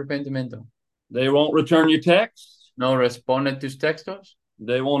alguien a arrepentimiento. They won't return your text. No responde tus textos,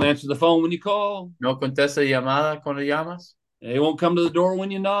 They won't answer the phone when you call. no contesta llamada cuando llamas, They won't come to the door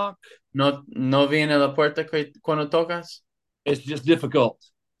when you knock. no viene a la puerta cuando tocas. It's just difficult.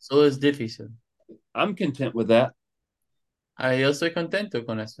 Solo es difícil. I'm content with that, Yo estoy contento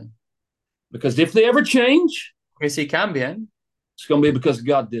con esto. because if they ever change, Porque si cambian, it's going to be because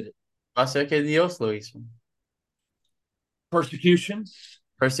God did it. va a ser que Dios lo hizo. Persecutions,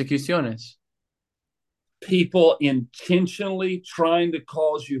 Persecuciones, people intentionally trying to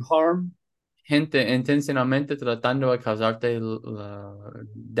cause you harm, gente intencionalmente tratando de causarte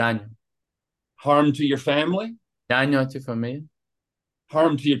daño. harm to your family, Daño a tu familia,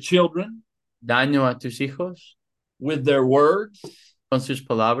 harm to your children daño a tus hijos, with their words, con sus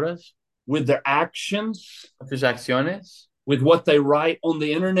palabras, with their actions, con sus acciones, with what they write on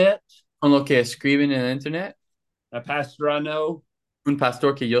the internet. con lo que escriben en el internet. A pastor I know, Un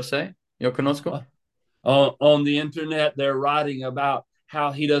pastor que yo conozco, on the internet, they're writing about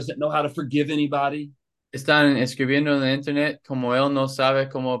how he doesn't know how to forgive anybody, están escribiendo en el internet como él no sabe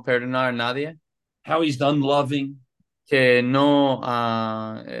cómo perdonar a nadie, how he's unloving. que no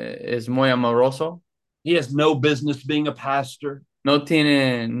es muy amoroso, He has no business being a pastor. no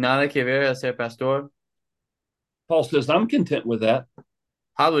tiene nada que ver a ser pastor. Paul says, I'm content with that.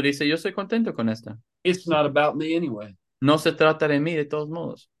 Pablo dice, yo estoy contento con esta. It's not about me anyway. No se trata de mí de todos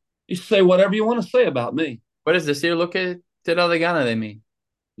modos. You say whatever you want to say about me, Puedes decir lo que te da la gana de mí.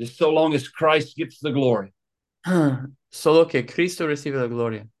 just so long as Christ gets the glory. Solo que Cristo recibe la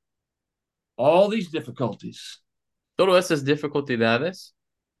gloria. All these difficulties. Todas esas dificultades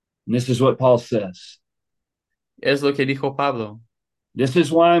And this is what Paul says. es lo que dijo Pablo. This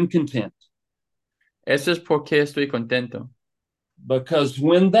is why I'm content. Eso es porque estoy contento. Because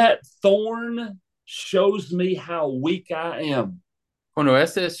when that thorn shows me how weak I am, Cuando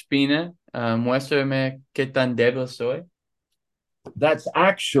esta espina muéstrame qué tan débil soy, that's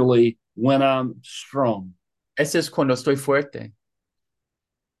actually when I'm strong. ese es cuando estoy fuerte.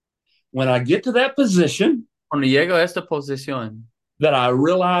 When I get to that position Cuando llego a esta posición, that I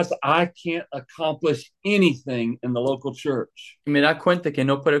realize I can't accomplish anything in the local church, y me da cuenta que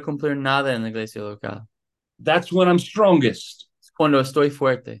no puedo cumplir nada en la iglesia local. that's when I'm strongest. Es cuando estoy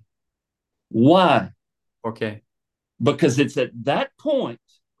fuerte. Why? ¿Por qué? Because it's at that point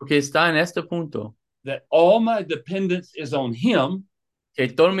Porque está en este punto that all my dependence is on him, que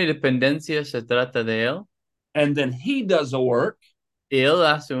toda mi dependencia se trata de él, and then he does a work y él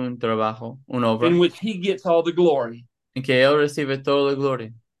hace un trabajo, una obra, in which he gets all the glory. en que él recibe toda la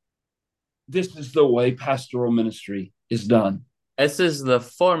gloria. This is the way pastoral ministry is done. Esa es la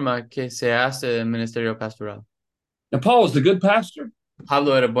forma que se hace el ministerio pastoral. Now, Paul was a good pastor.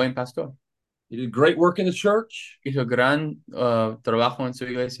 Pablo era buen pastor. He did great work in the church. Hizo gran trabajo en su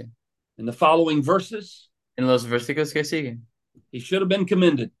iglesia. In the following verses, En los versículos que siguen, he should have been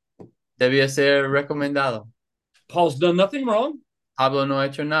commended. debía ser recomendado. Paul's done nothing wrong. Pablo no ha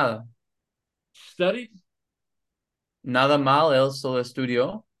hecho nada. Studied, Nada mal, él solo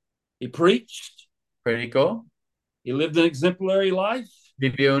estudió, he preached, predicó, he lived an exemplary life.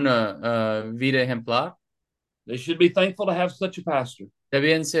 vivió una vida ejemplar. They should be thankful to have such a pastor.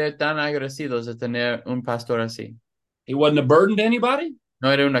 Debían ser tan agradecidos de tener un pastor así. He wasn't a burden to anybody. No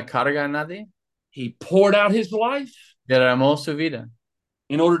era una carga a nadie. He poured out his life Derramó su vida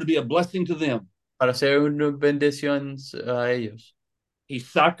in order to be a blessing to them. para ser una bendición a ellos. He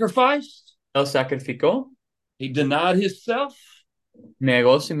sacrificed Él sacrificó, He denied himself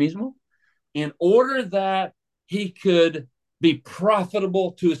negó a sí mismo in order that he could be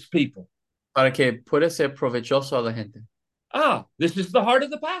profitable to his people. para que pueda ser provechoso a la gente. This is the heart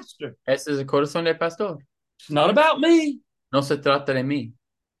of the pastor. Ese es el corazón del pastor. It's not about me. No se trata de mí.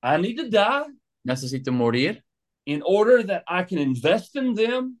 I need to die Necesito morir in order that I can invest in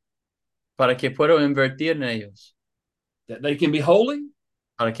them, para que pueda invertir en ellos, that they can be holy,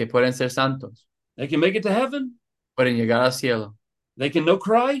 para que puedan ser santos, they can make it to heaven, pueden llegar al cielo, they can know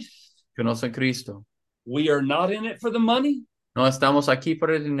Christ. conocen Cristo. We are not in it for the money. No estamos aquí por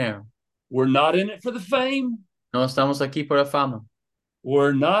el dinero. We're not in it for the fame. No estamos aquí por la fama.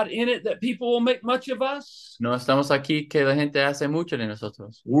 We're not in it that people will make much of us. No estamos aquí que la gente hace mucho de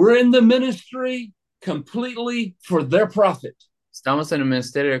nosotros. We're in the ministry completely for their profit. Estamos en el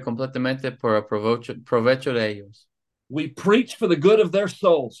ministerio completamente por el provecho de ellos. We preach for the good of their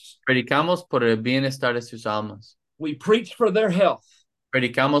souls. Predicamos por el bienestar de sus almas. We preach for their health.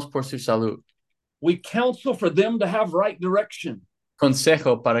 Predicamos por su salud. We counsel for them to have right direction.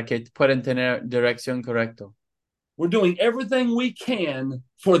 Consejo para que puedan tener dirección correcta. We're doing everything we can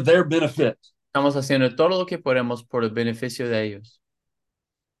for their benefit. Estamos haciendo todo lo que podemos por el beneficio de ellos.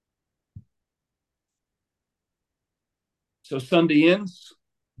 So Sunday ends,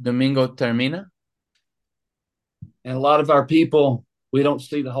 Domingo termina and a lot of our people, we don't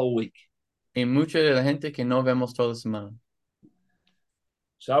see the whole week. y mucha de la gente que no vemos toda semana.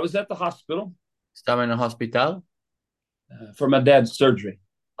 So I was at the hospital Estaba en el hospital for my dad's surgery,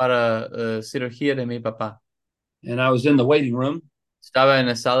 para cirugía de mi papá. and I was in the waiting room, Estaba en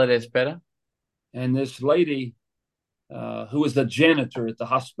la sala de espera and this lady who was the janitor at the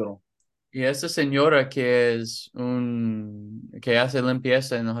hospital, y esa señora que hace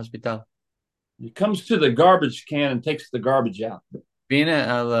limpieza en el hospital comes to the garbage can and takes the garbage out. viene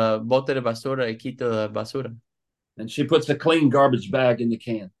al bote de basura y quita la basura And she puts a clean garbage bag in the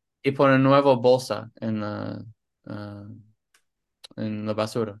can. y pone nueva bolsa en la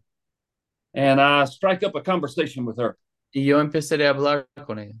basura. And I strike up a conversation with her. Y yo empecé a hablar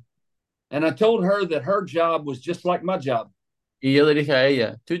con ella. And I told her that her job was just like my job. Y yo le dije a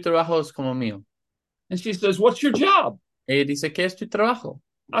ella, tu trabajo es como mío. And she says, "What's your job?" Ella dice, ¿qué es tu trabajo?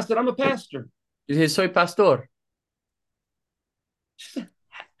 I said, "I'm a pastor." Y dije, soy pastor. She said,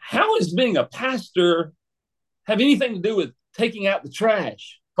 "How is being a pastor have anything to do with taking out the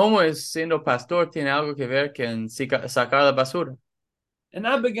trash?" ¿Cómo es siendo pastor tiene algo que ver con sacar la basura? And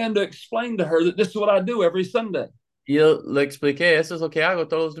I began to explain to her that this is what I do every Sunday. Y yo le expliqué, eso es lo que hago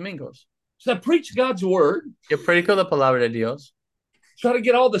todos los domingos. So I preach God's word, Yo predico la palabra de Dios. try to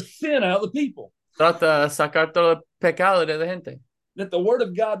get all the sin out of the people, Trata de sacar todo el pecado de la gente. that the word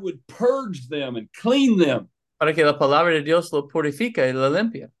of God would purge them and clean them, Para que la palabra de Dios lo purifica y lo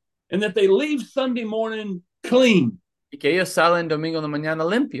limpia. and that they leave Sunday morning clean. Y que ellos salen domingo en la mañana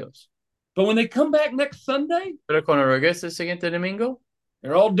limpios. But when they come back next Sunday, Pero cuando regresa el siguiente domingo,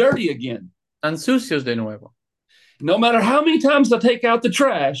 they're all dirty again. están sucios de nuevo. No matter how many times I take out the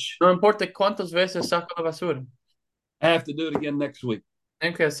trash, No importa cuántas veces saco la basura. I have to do it again next week.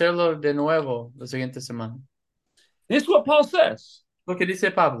 Tengo que hacerlo de nuevo la siguiente semana. This is what Paul says Lo que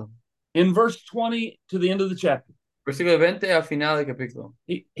dice Pablo. in verse 20 to the end of the chapter. Versículo 20 al final del capítulo.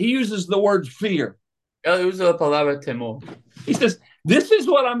 He uses the word fear. Él usa la palabra temor. He says, "This is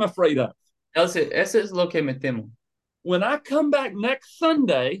what I'm afraid of. Él dice, eso es lo que me temo. When I come back next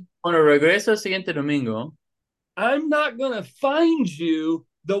Sunday, Cuando regreso el siguiente domingo, I'm not going to find you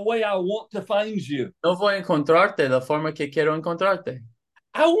the way I want to find you. no voy a encontrarte de la forma que quiero encontrarte.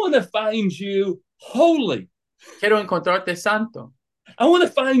 I want to find you holy. Quiero encontrarte santo. I want to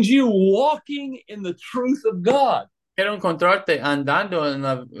find you walking in the truth of God. Quiero encontrarte andando en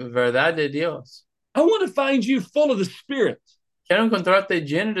la verdad de Dios. I want to find you full of the Spirit. Quiero encontrarte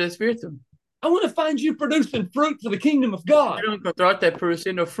lleno del Espíritu. I want to find you producing fruit for the kingdom of God." Quiero encontrarte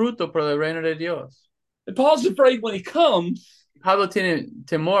produciendo fruto por el reino de Dios. And Paul's afraid when he comes, Pablo tiene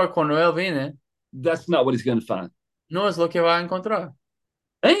temor cuando él viene. that's not what he's going to find. No es lo que va a encontrar.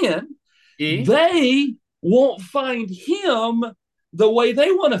 And Y they won't find him the way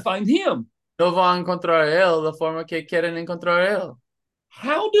they want to find him. no va a encontrar él la forma que quieren encontrar él.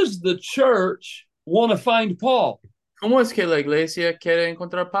 How does the church want to find Paul? ¿Cómo es que la iglesia quiere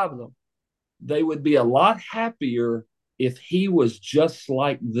encontrar Pablo? They would be a lot happier if he was just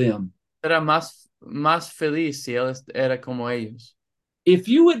like them. Será más feliz si él era como ellos. If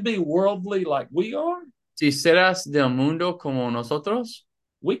you would be worldly like we are, Si serás del mundo como nosotros,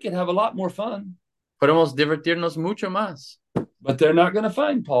 we could have a lot more fun. podemos divertirnos mucho más. But they're not going to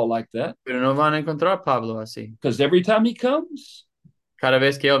find Paul like that, Pero no van a encontrar Pablo así. because every time he comes, Cada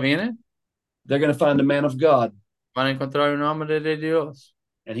vez que él viene, they're going to find a man of God, Van a encontrar un hombre de Dios.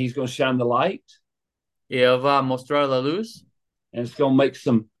 and he's going to shine the light, Y él va a mostrar la luz and it's going to make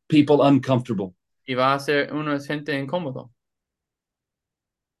some people uncomfortable. y va a hacer una gente incómodo.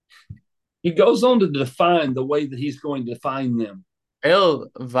 He goes on to define the way that he's going to define them. Él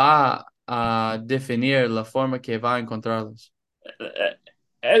va a definir la forma que va a encontrarlos.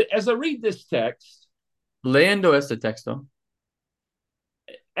 As I read this text, Leyendo este texto,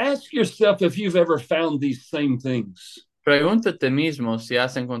 ask yourself if you've ever found these same things. pregúntate mismo si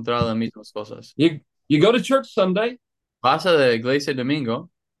has encontrado las mismas cosas. You go to church Sunday, Vas a la iglesia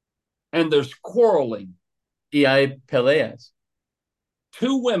domingo and there's quarreling. y hay peleas.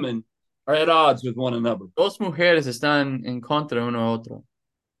 Two women are at odds with one another. Dos mujeres están en contra uno de otro.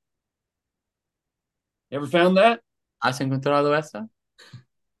 Ever found that? ¿Has encontrado esta?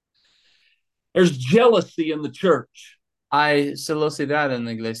 There's jealousy in the church. Hay celosidad en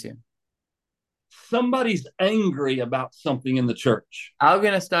la iglesia. Somebody's angry about something in the church.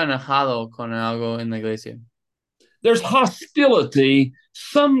 Alguien está enojado con algo en la iglesia. There's hostility.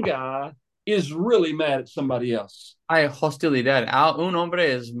 Some guy is really mad at somebody else. Hay hostilidad. Un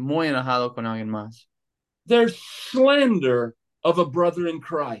hombre es muy enojado con alguien más. There's slander of a brother in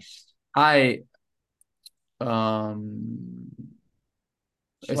Christ. Hay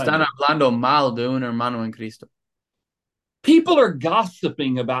están hablando mal de un hermano en Cristo. People are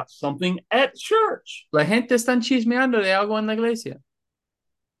gossiping about something at church. La gente está chismeando de algo en la iglesia.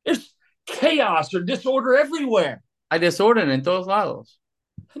 There's chaos or disorder everywhere. Hay desorden en todos lados.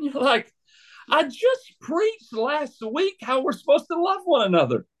 And you're like, I just preached last week how we're supposed to love one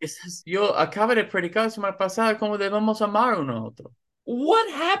another. Yo acabo de predicar la semana pasada cómo debemos amar uno a otro. What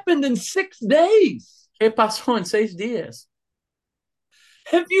happened in 6 days? ¿Qué pasó en 6 días?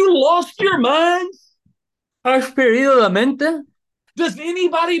 Have you lost your mind? ¿Has perdido la mente? Does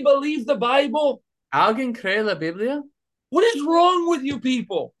anybody believe the Bible? ¿Alguien cree la Biblia? What is wrong with you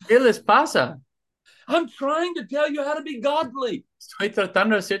people? ¿Qué les pasa? I'm trying to tell you how to be godly. Estoy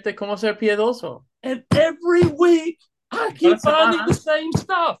tratando de decirte cómo ser piedoso. And every week, I keep finding the same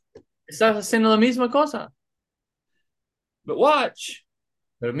stuff. Estás haciendo la misma cosa. But watch.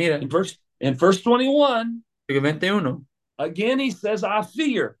 Pero mira, In verse 21, 21, again he says, I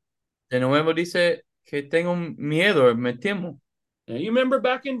fear. de nuevo dice que tengo miedo, me temo. Now you remember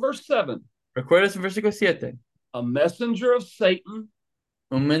back in verse 7, ¿Recuerdas el versículo 7? a messenger of Satan,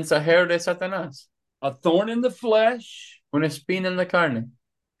 Un mensajero de Satanás, a thorn in the flesh. una espina en la carne.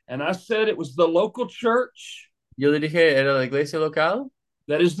 And I said it was the local church Yo le dije, era la iglesia local,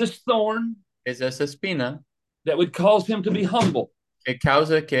 that is this thorn es esa espina that would cause him to be humble. que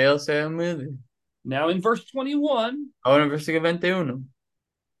causa que él sea humilde. Now in verse 21, Ahora en versículo 21,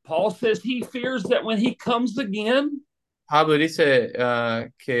 Paul says he fears that when he comes again, Pablo dice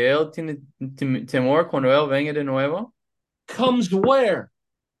que él tiene temor cuando él venga de nuevo. comes where?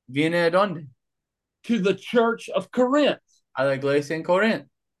 ¿Viene a dónde? To the church of Corinth. A la iglesia en Corinto.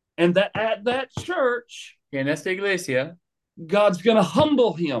 And that at that church, Y en esta iglesia, God's going to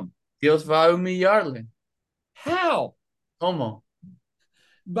humble him. Dios va a humillarle. How? ¿Cómo?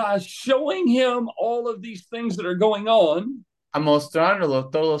 By showing him all of these things that are going on. A mostrándolo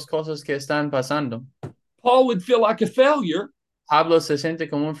todas las cosas que están pasando. Paul would feel like a failure. Pablo se siente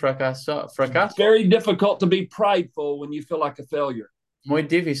como un fracaso. It's very difficult to be prideful when you feel like a failure. Muy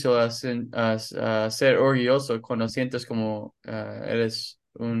difícil ser orgulloso cuando sientes como eres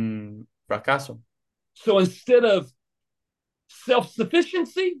un fracaso. So instead of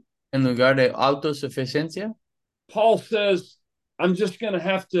self-sufficiency, En lugar de autosuficiencia, Paul says, I'm just going to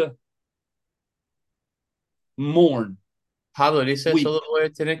have to mourn. Pablo dice, Weep. solo voy a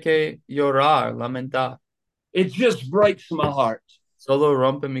tener que llorar, lamentar. It just breaks my heart. Solo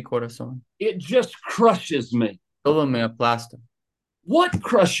rompe mi corazón. It just crushes me. Solo me aplasta. What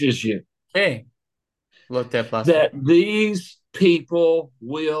crushes you? ¿Qué? Lo te aplasta. That these people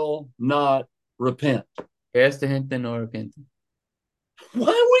will not repent. Que esta gente no arrepiente. Why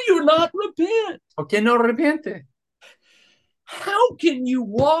will you not repent? ¿Por qué no arrepiente? How can you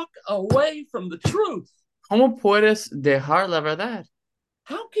walk away from the truth? ¿Cómo puedes dejar la verdad?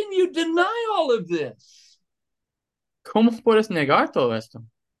 How can you deny all of this? ¿Cómo puedes negar todo esto?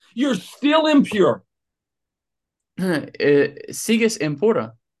 You're still impure. Sigues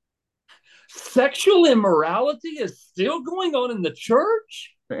impura. Sexual immorality is still going on in the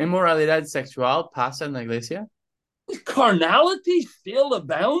church. La inmoralidad sexual pasa en la iglesia. Carnality still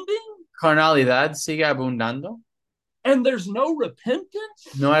abounding. Carnalidad sigue abundando. And there's no repentance.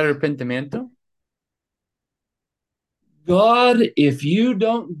 No hay arrepentimiento. God, if you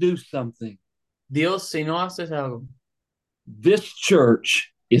don't do something, Dios, si no haces algo, this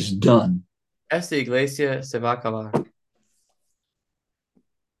church is done. esta iglesia se va a acabar.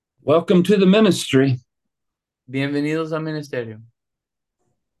 Welcome to the ministry. Bienvenidos al ministerio.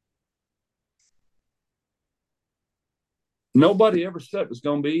 Nobody ever said it was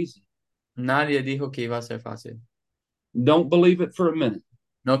going to be easy. Nadie dijo que iba a ser fácil. Don't believe it for a minute.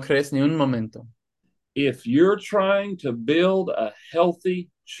 No crees ni un momento. If you're trying to build a healthy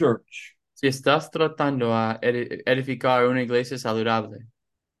church, Si estás tratando a edificar una iglesia saludable,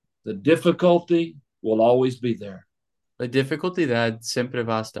 the difficulty will always be there. la dificultad siempre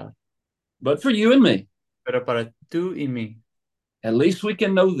va a estar. But for you and me, Pero para tú y mí, at least we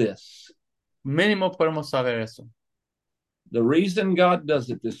can know this. mínimo podemos saber eso. The reason God does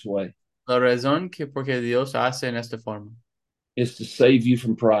it this way La razón que porque Dios hace en esta forma is to save you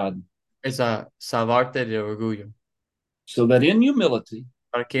from pride, es a salvarte de orgullo. so that in humility,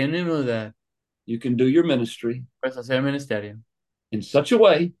 Para que en humildad you can do your ministry puedas hacer ministerio. in such a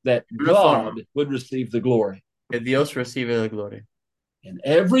way that Una forma. God would receive the glory. Que Dios recibe la gloria. And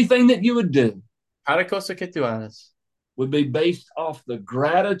everything that you would do Cada cosa que tú hagas would be based off the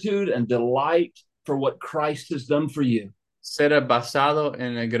gratitude and delight for what Christ has done for you. será basado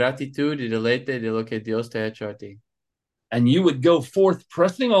en la gratitud y deleite de lo que Dios te ha hecho a ti. And you would go forth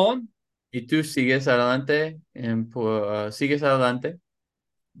pressing on Y tú sigues adelante, sigues adelante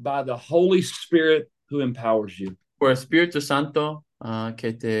by the Holy Spirit who empowers you. por el Espíritu Santo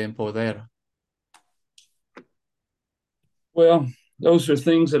que te empodera. Well, those are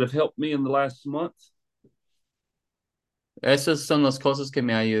things that have helped me in the last month. Esas son las cosas que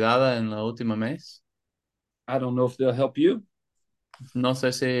me ha ayudado en la última mes. I don't know if they'll help you, No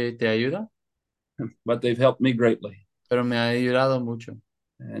sé si te ayuda, but they've helped me greatly. pero me ha ayudado mucho.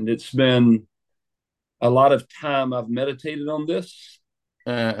 And it's been a lot of time I've meditated on this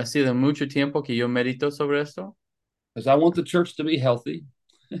Ha sido mucho tiempo que yo medito sobre esto. because I want the church to be healthy.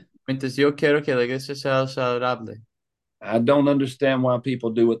 Mientras yo quiero que la iglesia sea saludable. I don't understand why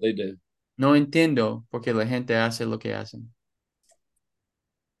people do what they do. No entiendo por qué la gente hace lo que hacen.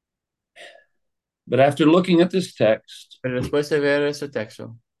 But after looking at this text, Pero después de ver ese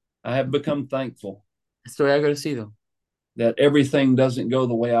texto, I have become thankful estoy agradecido that everything doesn't go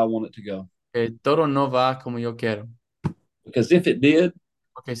the way I want it to go. que todo no va como yo quiero. Because if it did,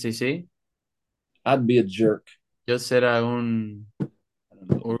 Porque si sí, I'd be a jerk. yo será un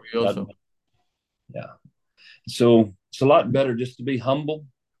orgulloso. Yeah. So it's a lot better just to be humble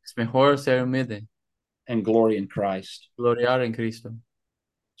Es mejor ser humilde, and glory in Christ. gloriar en Cristo.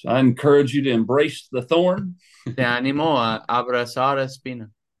 So I encourage you to embrace the thorn Te animo a abrazar la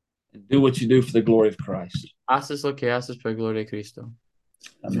espina. and do what you do for the glory of Christ. Haces lo que haces por gloria de Cristo.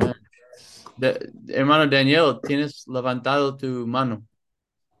 Amen. Hermano Daniel, tienes levantado tu mano.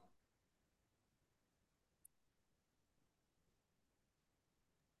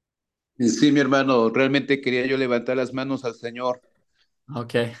 Sí, mi hermano, realmente quería yo levantar las manos al Señor.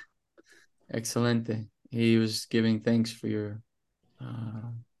 Okay, excelente. He was giving thanks for your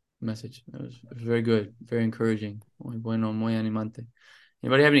message. It was very good, very encouraging. Muy bueno, muy animante.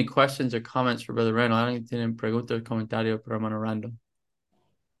 Anybody have any questions or comments for Brother Randall? ¿Alguien tiene preguntas o comentarios para hermano Randall?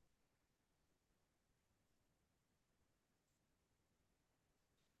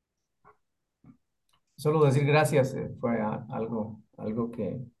 Solo decir gracias fue algo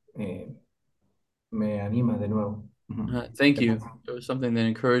que me anima de nuevo. Thank you. It was something that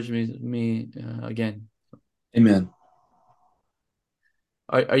encouraged me again. Amen.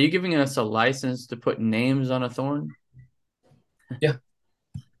 Are you giving us a license to put names on a thorn? Yeah.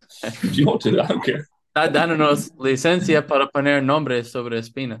 If you want to, I don't care. Está dándonos licencia para poner nombres sobre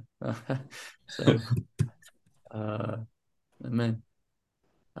espina. So, amen.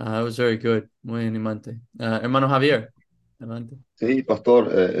 That was very good. Muy animante. Hermano Javier, adelante. Sí, pastor,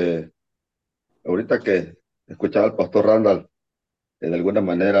 ahorita que escuchaba al pastor Randall, de alguna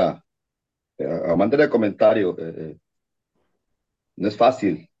manera, a manera de comentario, no es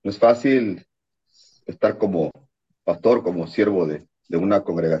fácil, no es fácil estar como pastor, como siervo de una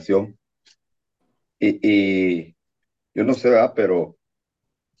congregación. Y yo no sé, ¿verdad? Pero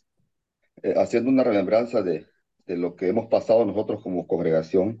haciendo una remembranza de lo que hemos pasado nosotros como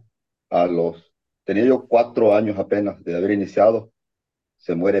congregación, tenía yo 4 años apenas de haber iniciado,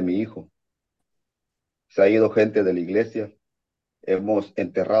 se muere mi hijo. Se ha ido gente de la iglesia. Hemos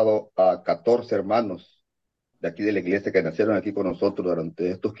enterrado a 14 hermanos de aquí de la iglesia que nacieron aquí con nosotros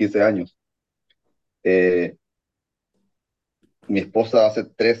durante estos 15 años. Mi esposa hace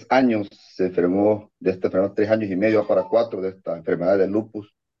 3 años se enfermó de esta enfermedad, 3 años y medio para 4 de esta enfermedad de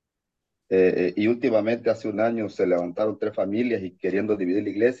lupus. Y últimamente hace 1 año se levantaron 3 familias y queriendo dividir la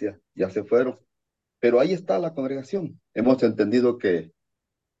iglesia, ya se fueron. Pero ahí está la congregación. Hemos entendido que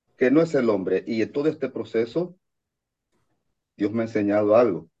que no es el hombre. Y en todo este proceso, Dios me ha enseñado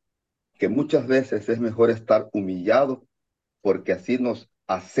algo, que muchas veces es mejor estar humillado porque así nos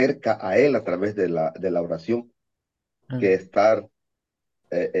acerca a Él a través de la oración, que estar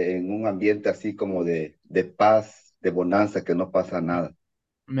en un ambiente así como de paz, de bonanza, que no pasa nada.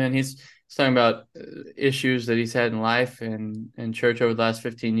 Man, he's talking about issues that he's had in life and church over the last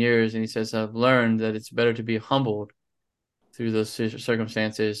 15 years. And he says, I've learned that it's better to be humbled through those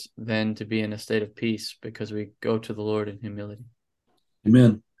circumstances than to be in a state of peace, because we go to the Lord in humility.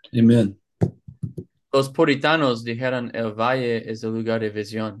 Amen. Amen. Los puritanos dijeron el valle es el lugar de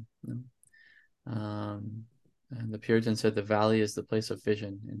visión. And the Puritans said the valley is the place of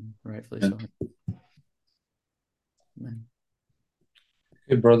vision, and rightfully so. Amen.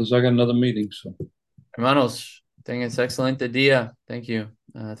 Okay, brothers, I got another meeting. So, Hermanos, tengan ese excelente día. Thank you.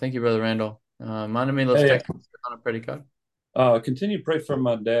 Thank you, Brother Randall. Mándame los textos que van a predicar. Continue to pray for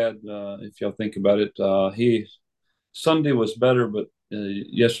my dad. If y'all think about it, Sunday was better, but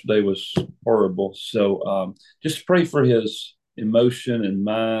yesterday was horrible. So just pray for his emotion and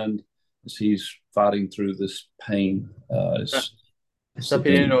mind as he's fighting through this pain. Está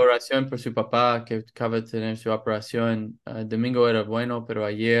pidiendo oración por su papá, que acaba de tener su operación. El domingo era bueno, pero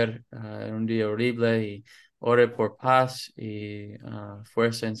ayer era un día horrible, y ore por paz y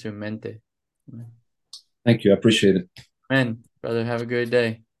fuerza en su mente. Thank you. I appreciate it. Amen. Brother, have a good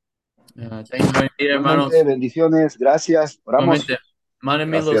day. Tengan buen día, hermanos. Bendiciones, gracias. Oramos.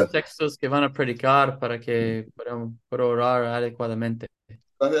 Mándenme los Gracias. textos que van a predicar para que pueda orar adecuadamente.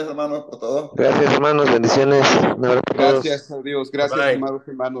 Gracias, hermanos, por todo. Gracias, hermanos, bendiciones. Un abrazo a todos. Gracias a Dios, gracias, Bye. amados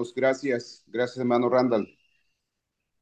hermanos, gracias, hermano Randall.